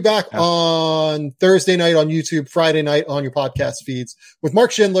 I will be back on Thursday night on YouTube, Friday night on your podcast feeds with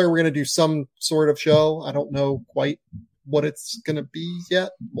Mark Schindler. We're going to do some sort of show. I don't know quite what it's going to be yet.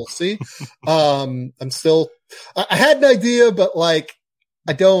 We'll see. I had an idea, but like,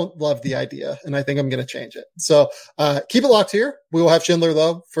 I don't love the idea, and I think I'm going to change it. So keep it locked here. We will have Schindler,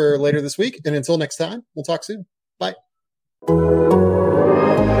 though, for later this week. And until next time, we'll talk soon. Bye.